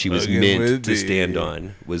Something Crunchy was Fucking meant with to B. stand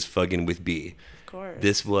on, was fucking with B. Of course.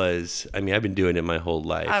 This was, I mean, I've been doing it my whole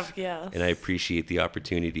life. Yes. And I appreciate the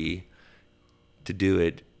opportunity to do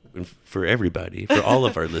it for everybody, for all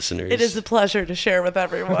of our listeners. It is a pleasure to share with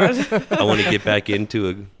everyone. I want to get back into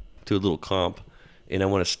a little comp, and I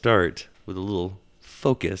want to start with a little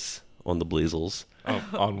focus on the Blazels.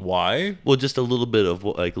 On why? Well, just a little bit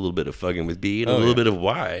of fucking with B, and a Oh, little yeah. bit of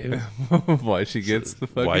why. Why she gets the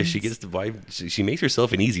fucking... Why she makes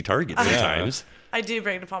herself an easy target sometimes. I do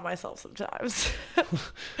bring it upon myself sometimes. But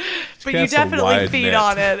you casts a definitely wide feed net.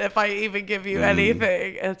 on it if I even give you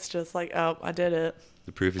anything. It's just like, oh, I did it.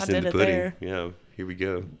 The proof is I in did the it pudding. there. Yeah, here we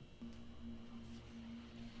go.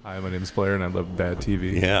 Hi, my name's Blair, and I love bad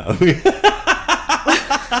TV. Yeah.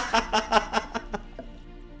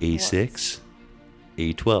 A6,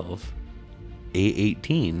 A12,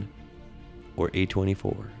 A18, or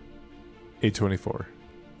A24. A24.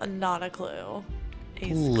 Not a clue.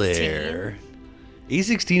 A16. Blair.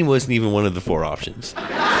 A16 wasn't even one of the 4 options. Sure.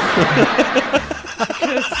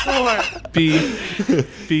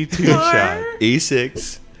 B2 shot.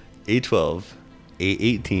 A6, A12,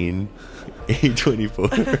 A18, A24,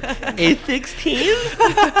 A16.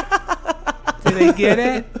 Did I get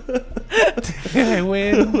it? Did I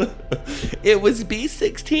win? It was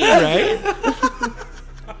B16, right?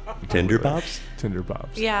 Tender Pops? Tinder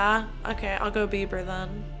Pops. Yeah. Okay, I'll go Bieber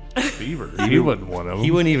then. Beaver. He wasn't one of them.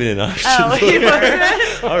 He wasn't even an option. Oh, he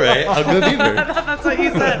wasn't? All right, I'll go Beaver. That's what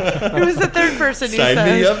you said. Who was the third person you Sign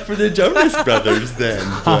said? me up for the Jonas Brothers then,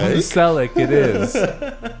 Tom Blake. Selleck it is.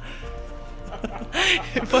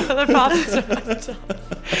 What other pop stars?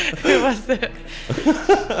 Who was it?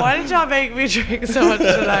 Why did y'all make me drink so much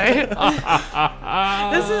tonight?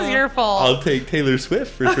 This is your fault. I'll take Taylor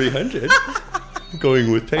Swift for 300.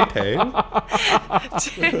 Going with Tay Tay.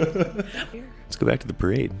 Let's go back to the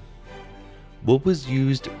parade. What was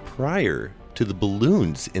used prior to the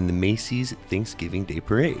balloons in the Macy's Thanksgiving Day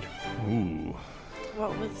Parade? Ooh.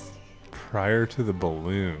 What was Prior to the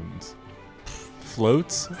balloons.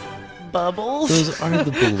 Floats? bubbles? Those aren't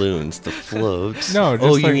the balloons, the floats. No, just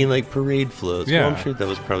oh, you like- mean like parade floats? Yeah. Well, I'm sure that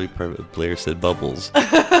was probably part of what Blair said bubbles.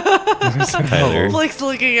 Tyler, Blake's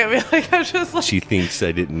looking at me like I'm just like she thinks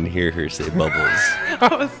I didn't hear her say bubbles.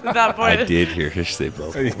 I was at that point. I did hear her say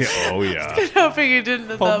bubbles. Oh, yeah. Hoping you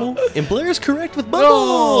didn't. Bubble? And Blair's correct with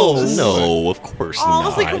bubbles. No, of course Oh, I not.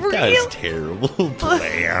 was like, That's real? terrible,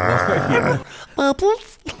 Blair.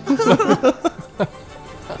 Bubbles.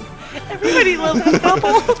 Everybody Tiny little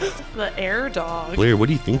couple. The air dog. Blair, what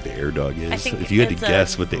do you think the air dog I is? think If you had to it's a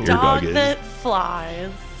guess what the air dog is, that flies.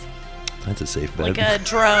 that's a safe bet. Like a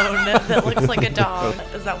drone that looks like a dog.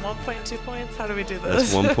 Is that 1 point, 2 points? How do we do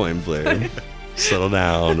this? That's 1 point, Blair. Settle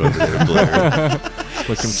down over there, Blair.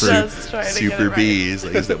 Looking for Just trying to get Super it right. B's.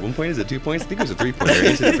 Like, is that 1 point? Is it 2 points? I think it was a 3 pointer. I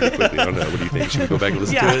answered it pretty quickly. I don't know. What do you think? Should we go back and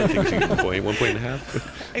listen Yeah. to it? I think we should get 1 point, 1 point and a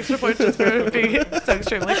half. Extra point just for being so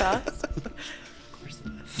extremely fast.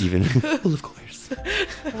 Even. Well, of course.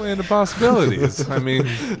 land of possibilities. I mean,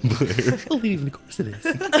 Blair. Believe, of course it is.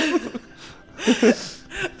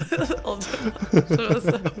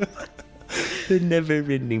 The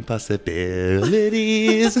never-ending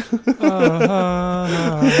possibilities.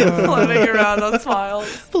 Floating around on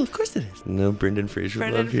smiles. Well, of course it is. No Brendan Fraser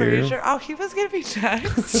Brendan love here. Fraser. Oh, he was gonna be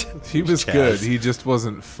next. he was Chaz. good. He just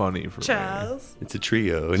wasn't funny for me. Chaz. It's a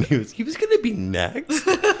trio, and he was gonna be next.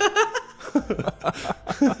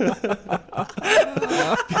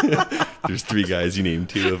 There's 3 guys. You named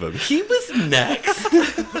 2 of them. He was next.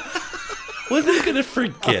 Wasn't gonna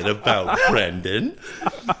forget about Brendan.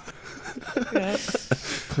 Yeah.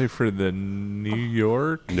 Play for the New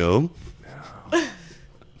York. No.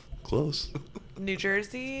 Close. New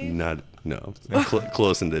Jersey. Not no.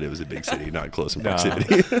 Close in that it was a big city, not close in Nah.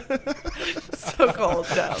 proximity. So cold.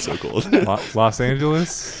 No. So cold. Los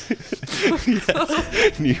Angeles.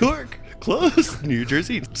 Yes. New York. Close. New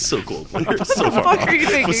Jersey. So cold. You're so What the far fuck are you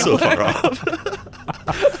off. thinking? So far off.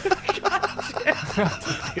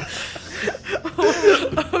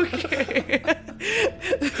 Okay.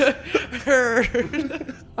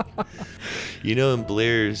 Heard. You know, in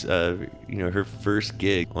Blair's, her first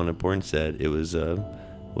gig on a porn set, it was,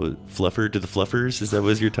 Fluffer to the Fluffers. Is that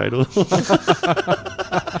was your title?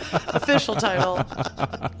 Official title.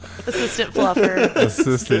 Assistant fluffer.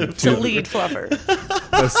 Assistant To to lead fluffer.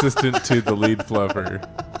 assistant to the lead fluffer.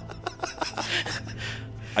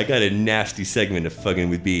 I got a nasty segment of Fucking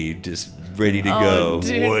with B just ready to Oh, go.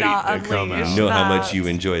 do Wait not to come unleash out. I know how much that. you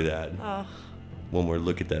enjoy that. Oh, One more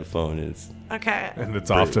look at that phone, and it's okay. And it's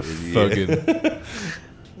off to Yeah. fucking.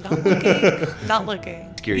 Not looking. Not looking.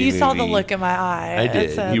 Scary You saw the movie. look in my eye. I did.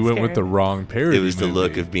 It said You went with the scary. wrong parody. it was the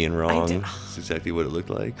look movie. of being wrong. did- It's exactly what it looked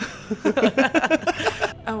like.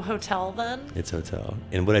 Oh, hotel then? It's hotel.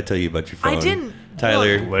 And what I tell you about your phone? I didn't.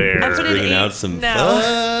 Tyler, Look, Blair. I put an bringing 8. out some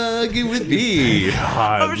No. Fucking with B.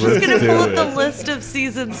 God, I was just let's gonna do pull up it. the list of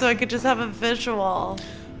seasons so I could just have a visual.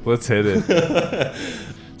 Let's hit it.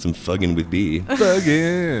 Some Fucking with B.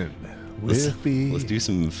 Fucking Let's, with me. let's do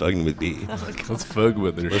some Fucking with B. Let's fug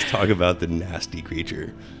with her. Let's talk about the nasty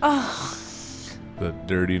creature. The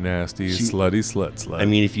dirty, nasty, She- slutty slut. I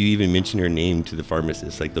mean, if you even mention her name to the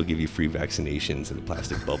pharmacist, like they'll give you free vaccinations in a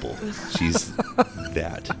plastic bubble. She's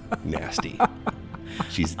that nasty.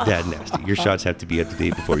 She's that nasty. Your shots have to be up to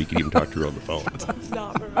date before you can even talk to her on the phone.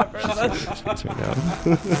 Not remember that. That's right now.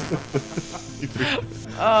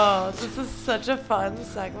 Oh, this is such a fun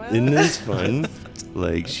segment. Isn't this fun?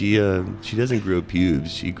 Like she doesn't grow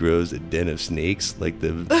pubes. She grows a den of snakes, like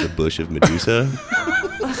the bush of Medusa.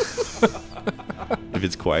 If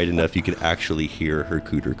it's quiet enough, you can actually hear her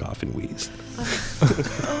cooter cough and wheeze.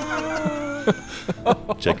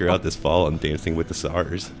 Check her out this fall on Dancing with the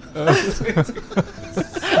Stars.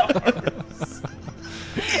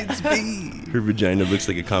 It's me. Her vagina looks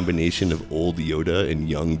like a combination of old Yoda and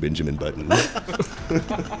young Benjamin Button.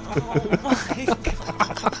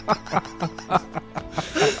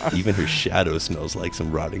 Even her shadow smells like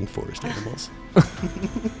some rotting forest animals.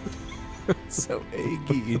 so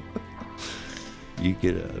achy. You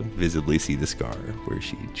could visibly see the scar where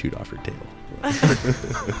she chewed off her tail.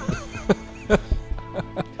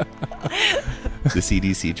 The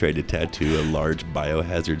CDC tried to tattoo a large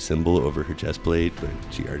biohazard symbol over her chest plate, but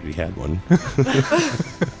she already had one.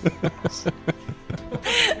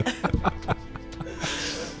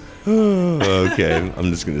 Okay,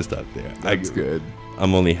 I'm just going to stop there. That's good.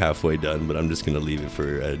 I'm only halfway done, but I'm just going to leave it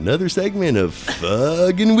for another segment of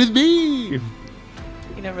Fuggin' with Me.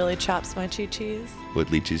 You know, really chops my chi-chis.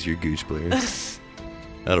 What leeches your gooch, Blair?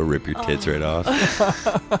 That'll rip your tits right off.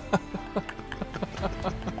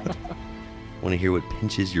 Want to hear what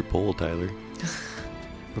pinches your pole, Tyler?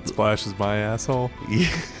 What splashes my asshole? Yeah.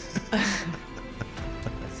 Let's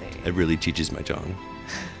see. It really cheeches my jong.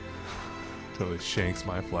 Totally shanks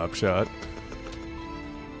my flap shot.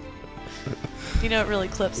 You know, it really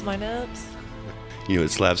clips my nips. You know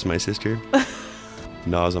what slaps my sister?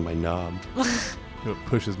 Gnaws on my knob. It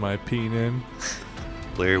pushes my peen in.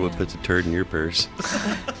 Blair, what puts a turd in your purse?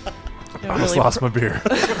 You know, I just really lost my beer.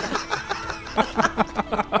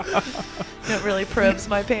 You It really probes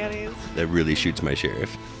my panties. That really shoots my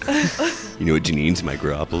sheriff. You know what Janine's my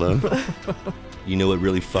Garoppolo? You know what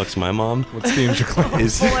really fucks my mom? What steams your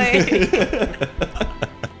clothes? Boy.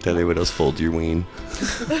 Tell you what else folds your ween.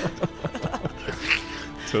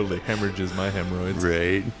 Totally hemorrhages my hemorrhoids.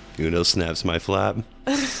 Right. You know what else snaps my flap?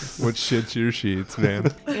 What shits your sheets,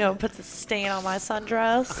 man? You know, puts a stain on my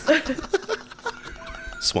sundress.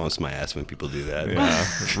 Swamps my ass when people do that. Yeah,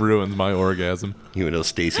 it ruins my orgasm. You know what else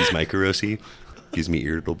Stacy's my Carosi? Gives me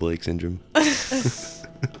irritable Blake syndrome.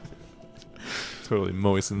 Totally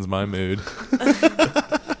moistens my mood.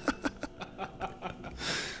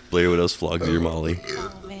 Blair, what else flogs your Molly?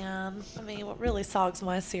 Oh, man. I mean, what really sogs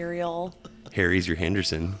my cereal? Harry's your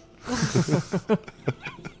Henderson.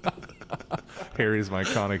 Harry's my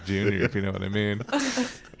Conic Jr., if you know what I mean.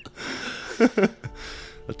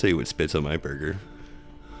 I'll tell you what spits on my burger.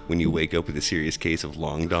 When you wake up with a serious case of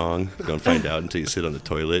long dong, you don't find out until you sit on the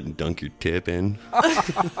toilet and dunk your tip in.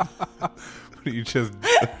 You just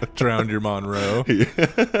drowned your Monroe.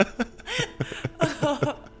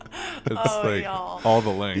 It's like y'all. all the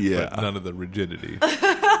length, Yeah. but none of the rigidity.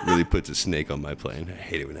 Really puts a snake on my plane. I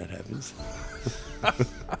hate it when that happens.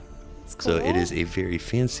 So it is a very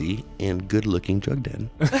fancy and good-looking drug den.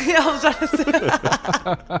 Yeah, I was about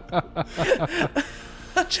to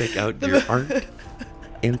say. Check out your art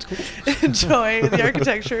and culture. Enjoy the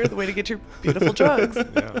architecture, the way to get your beautiful drugs.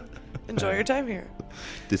 Yeah. Enjoy your time here.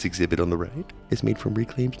 This exhibit on the right is made from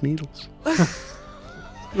reclaimed needles.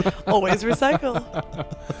 Always recycle.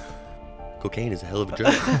 Cocaine is a hell of a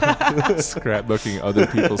drug. Scrapbooking other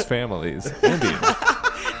people's families. Indian.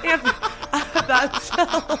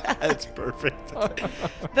 That's perfect.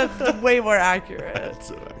 That's way more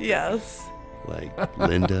accurate. Yes. Like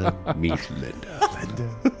Linda, meet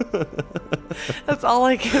Linda. That's all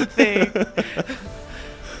I can think.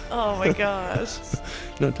 Oh my gosh.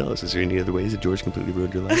 No, tell us, is there any other ways that George completely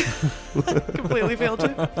ruined your life? Completely failed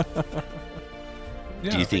to.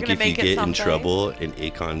 Do you think gonna if you make it get in someday. trouble in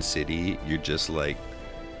Akon City, you're just like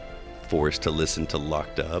forced to listen to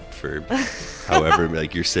Locked Up for however,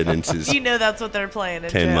 like your sentence is You know that's what they're playing in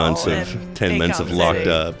 10 jail months of in 10 months of Akon Locked City.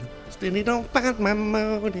 Up. Still you don't find my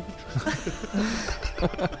motive.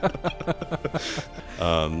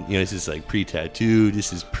 This is like pre-tattoo.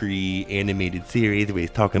 This is pre-animated theory. The way he's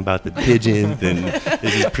talking about the pigeons, and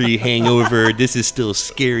this is pre-hangover. This is still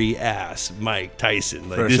scary ass Mike Tyson.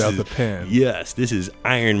 Like Fresh this out is the pen. Yes, this is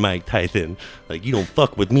Iron Mike Tyson. Like you don't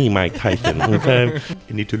fuck with me, Mike Tyson. Okay.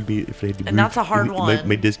 And he told me if I had to And that's a hard one.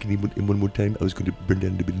 my desk in one more time, I was going to burn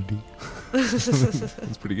down the building.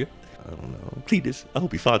 That's pretty good. I don't know. Cletus, I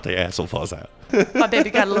hope he thought the asshole falls out. My baby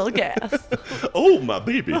got a little gas. Oh, my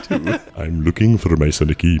baby, too. I'm looking for my son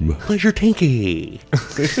Akeem. Pleasure Tinky.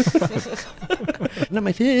 Not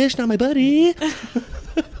my fish, not my buddy.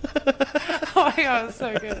 Oh my god, it's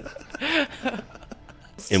so good.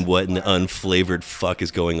 And what in the unflavored fuck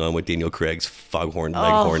is going on with Daniel Craig's foghorn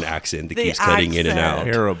leghorn accent that the keeps cutting in and out?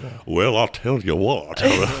 accent. Terrible. Well, I'll tell you what.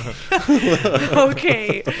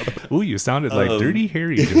 Okay. Ooh, you sounded like Dirty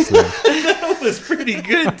Harry just then. That was pretty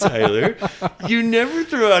good, Tyler. You never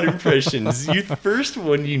throw out impressions. Your first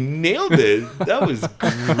one, you nailed it. That was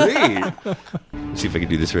great. Let's see if I can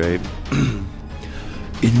do this right.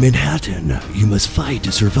 In Manhattan, you must fight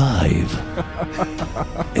to survive.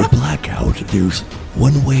 In Blackout, there's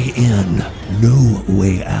one way in, no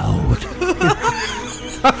way out.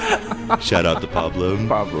 Shout out to Pablo.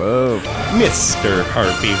 Pablo. Mr.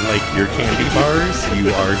 Harvey, like your candy bars,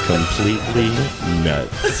 you are completely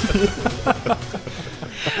nuts.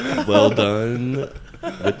 Well done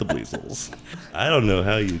with the bleasels. I don't know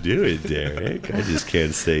how you do it, Derek. I just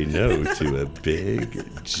can't say no to a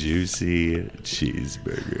big, juicy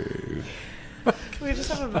cheeseburger. Can we just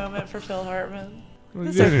have a moment for Phil Hartman? What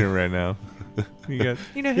are you doing here right now? You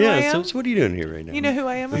You know who I Yeah, am? so what are you doing here right now? You know who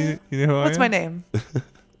I am? know who I am? What's my name?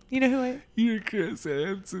 You know who I am? You're Chris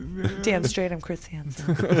Hansen. Man. Damn straight, I'm Chris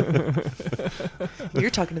Hansen. You're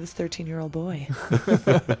talking to this 13-year-old boy.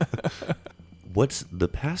 What's the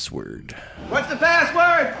password? What's the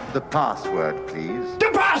password? The password, please. The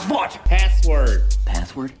passport! Password.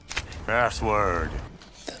 Password? Password.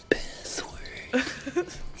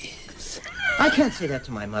 I can't say that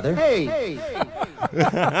to my mother. Hey! Oh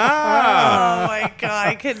my god,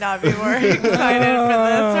 I could not be more excited for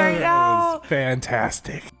this right now.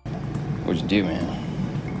 Fantastic. What'd you do, man?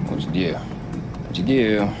 What'd you do? What'd you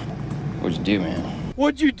do? What'd you do, man?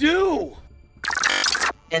 What'd you do?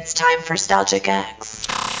 It's time for Nostalgic X.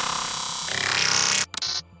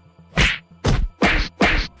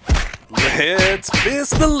 Let's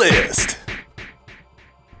fist the list.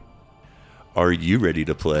 Are you ready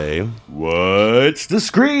to play? What's the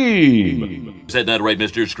Scream? Is that right,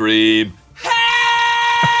 Mr. Scream?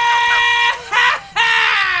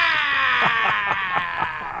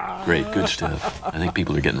 Great, good stuff. I think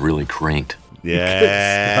people are getting really cranked.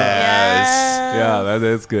 Yes. Yeah, that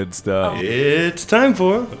is good stuff. It's time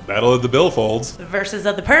for Battle of the Billfolds. The verses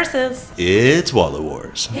of the purses. It's Wallow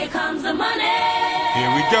Wars. Here comes the money.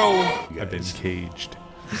 Here we go. I've been caged.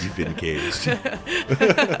 You've been caged.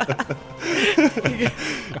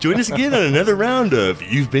 Join us again on another round of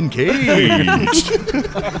You've Been Caged.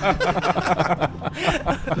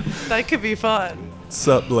 That could be fun.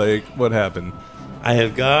 Sup, Blake? What happened? I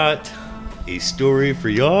have got a story for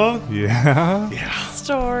y'all. Yeah? Yeah.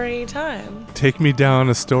 Story time. Take me down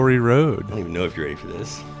a story road. I don't even know if you're ready for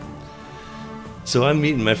this. So I'm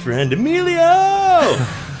meeting my friend Emilio!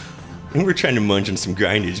 And we're trying to munch on some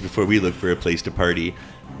grindage before we look for a place to party,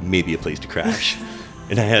 maybe a place to crash.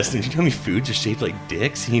 And I asked him, do you know how many foods are shaped like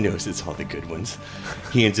dicks? He knows it's all the good ones.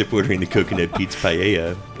 He ends up ordering the coconut pizza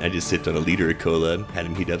paella. I just sipped on a liter of cola, had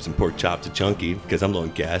him heat up some pork chops to Chunky, because I'm low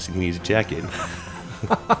on gas and he needs a jacket.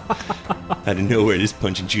 Out of nowhere, this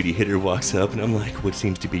Punch and Judy hitter walks up, and I'm like, what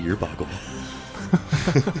seems to be your boggle?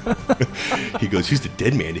 He goes, who's the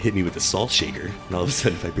dead man to hit me with a salt shaker? And all of a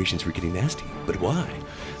sudden, vibrations were getting nasty. But why?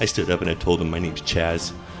 I stood up and I told him my name's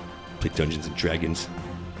Chaz. Play Dungeons and Dragons.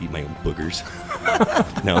 Eat my own boogers.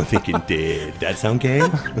 Now I'm thinking, did that sound gay?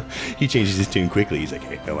 He changes his tune quickly. He's like,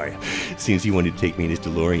 hey, how are you? Seems he wanted to take me in his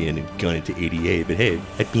DeLorean and gun it to 88. But hey,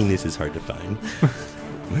 that penis is hard to find.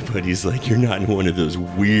 My buddy's like, you're not in one of those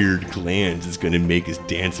weird glands that's going to make us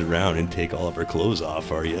dance around and take all of our clothes off,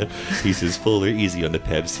 are you? He says, full or easy on the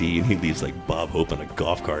Pepsi, and he leaves like Bob Hope on a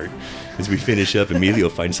golf cart. As we finish up, Emilio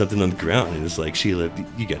finds something on the ground, and it's like, Sheila,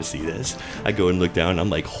 you got to see this. I go and look down, and I'm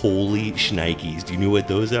like, holy shnikes. Do you know what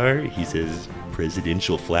those are? He says,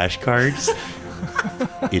 presidential flashcards.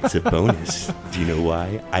 It's a bonus. Do you know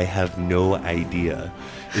why? I have no idea.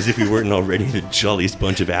 As if we weren't already the jolliest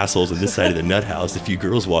bunch of assholes on this side of the nut house. A few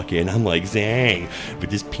girls walk in, I'm like, zang. But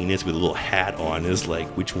this penis with a little hat on is like,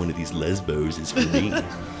 which one of these lesbos is for me?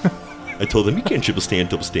 I told him, you can't triple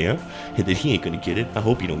stamp, and that he ain't gonna get it. I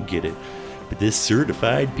hope you don't get it. But this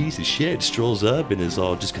certified piece of shit strolls up and is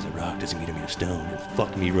all, just because I rock doesn't mean I'm made of stone. And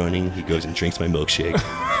fuck me running, he goes and drinks my milkshake.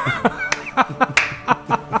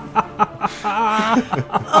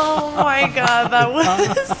 Oh my god, that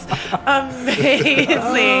was amazing.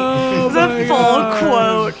 It's a full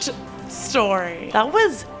quote story. That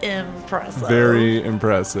was impressive. Very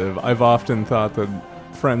impressive. I've often thought that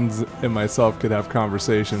friends and myself could have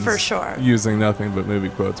conversations For sure. using nothing but movie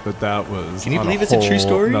quotes, but that was Can you on believe a it's a true whole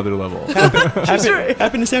story? Another level.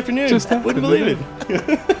 Happened this afternoon. Just Wouldn't happened, believe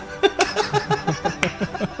it.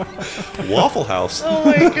 Waffle House. Oh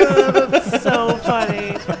my god, that's so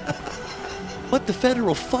funny. What the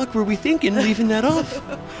federal fuck were we thinking leaving that off?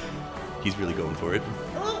 He's really going for it.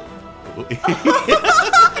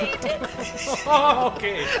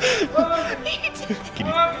 Okay.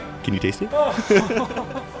 Can you taste it?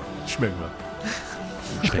 Schmegma.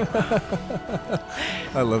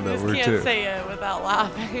 I love that Just word can't too. say it without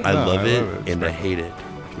laughing. I No, love I it, love it. and I hate it.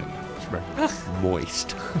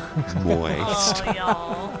 Moist. Moist. Oh,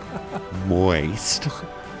 y'all. Moist.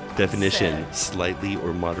 Definition, Sick. slightly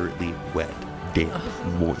or moderately wet. Damp.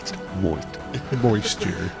 Moist.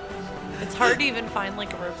 Moisture. It's hard to even find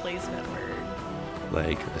like a replacement word.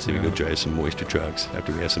 Like, I say we go drive some moisture trucks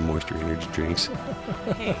after we have some moisture energy drinks.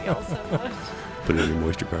 I hate y'all so much. Put it on your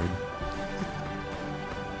moisture card.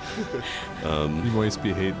 You must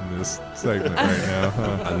be hating this segment right now,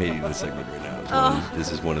 huh? I'm hating this segment right now.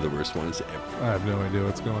 This is one of the worst ones ever. I have no idea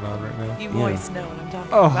what's going on right now. You moist know what I'm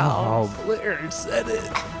talking Oh, about. Blair said it.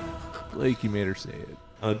 Blake, you made her say it.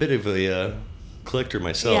 I'm a bit of a collector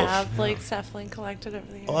myself. Yeah, Blake's definitely collected over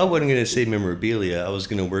the years. Oh, I wasn't going to say memorabilia. I was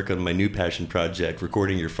going to work on my new passion project,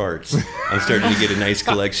 recording your farts. I'm starting to get a nice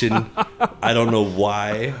collection. I don't know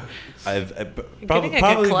why. Probably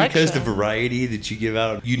because the variety that you give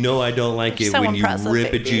out. You know I don't like it So when you impressive, rip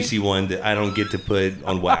a baby. juicy one that I don't get to put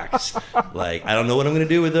on wax. Like, I don't know what I'm going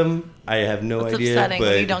to do with them. I have no It's idea. upsetting but,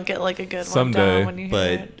 when you don't get like a good Someday. one down when you hear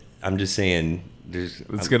But it. I'm just saying,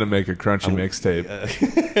 It's going to make a crunchy mixtape.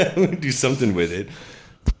 I'm going to do something with it.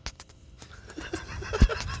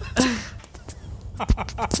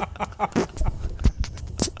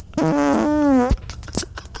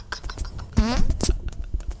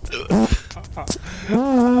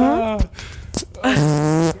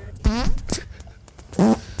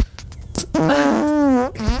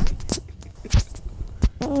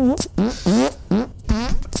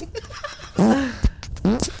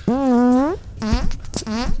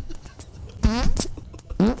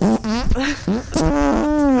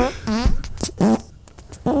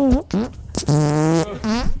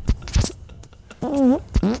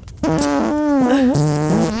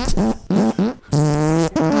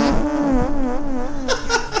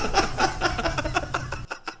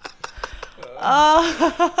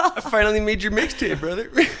 finally made your mixtape, brother.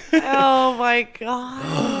 Oh my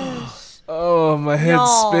gosh. Oh, my head's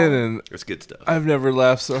Y'all. spinning. That's good stuff. I've never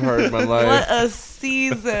laughed so hard in my life. What a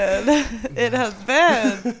season it has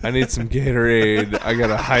been. I need some Gatorade. I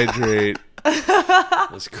gotta hydrate. I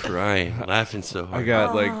was crying, laughing so hard. I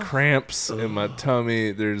got like cramps in my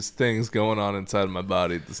tummy. There's things going on inside my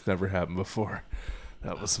body that's never happened before.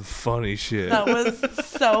 That was some funny shit. That was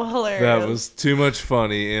so hilarious. That was too much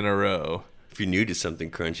funny in a row. If you're new to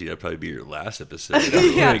something crunchy, that'd probably be your last episode.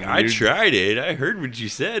 Yeah. Like, I tried it. I heard what you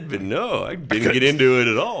said, but no, I didn't get into it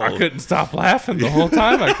at all. I couldn't stop laughing the whole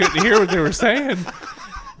time. I couldn't hear what they were saying.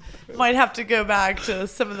 Might have to go back to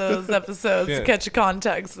some of those episodes to catch a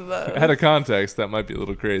context of those. Out of context, that might be a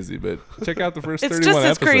little crazy, but check out the first 31 It's just as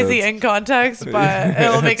episodes. crazy in context, but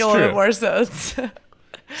it'll make a little bit more sense.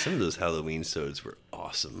 Some of those Halloween sods were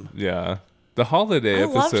awesome. Yeah. The holiday I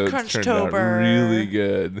loved episodes turned out Crunchtober. really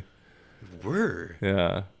good. Were.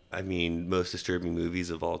 Yeah. I mean, most disturbing movies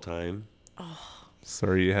of all time.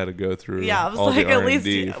 Sorry you had to go through Yeah, I was all like, the at R&D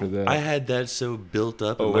least- for that. I had that so built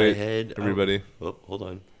up Oh, in wait, my head. everybody. Oh, hold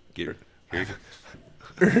on. Here you go.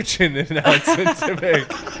 Urgent announcement to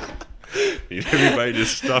make. Need everybody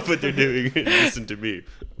just stop what they're doing and listen to me.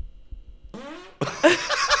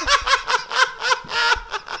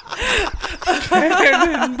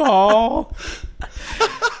 Cannonball.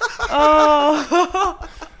 Oh.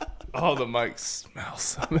 Oh, the mic smells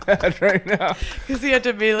so bad right now. Because you had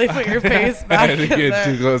to immediately put your face back I had to in get there.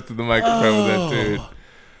 too close to the microphone with that dude.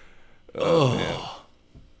 Oh, man.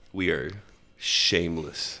 We are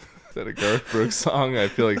shameless. Is that a Garth Brooks song? I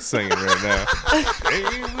feel like singing right now.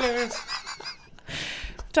 Shameless.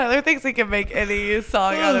 Tyler thinks he can make any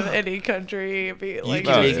song out of any country. Be like,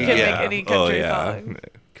 can he make- can yeah. make any Oh, country yeah. song.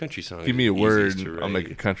 Country song. Give me a is word, easiest to I'll make a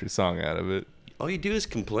write. country song out of it. All you do is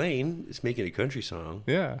complain. It's making a country song.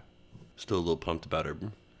 Yeah. Still a little pumped about our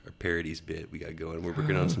parodies bit we got going. We're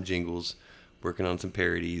working on some jingles, working on some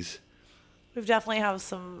parodies. We definitely have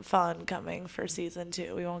some fun coming for season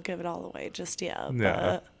 2. We won't give it all away just yet, Yeah.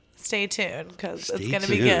 but stay tuned because it's Stay going to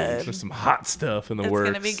be tuned. good. There's some hot stuff in the It's works.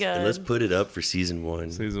 going to be good. And let's put it up for season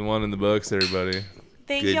 1. Season 1 in the books, everybody.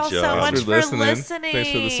 Thank Good y'all so job. much Thanks for listening.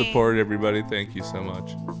 Thanks for the support, everybody. Thank you so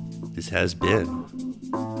much. This has been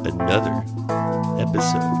another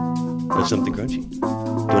episode of Something Crunchy.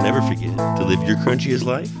 Don't ever forget to live your crunchiest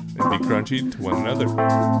life. And be crunchy to one another.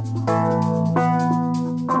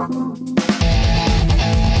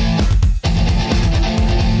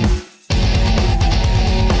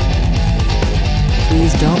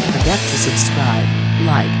 Please don't forget to subscribe,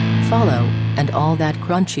 like, follow, and all that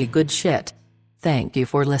crunchy good shit. Thank you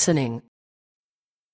for listening.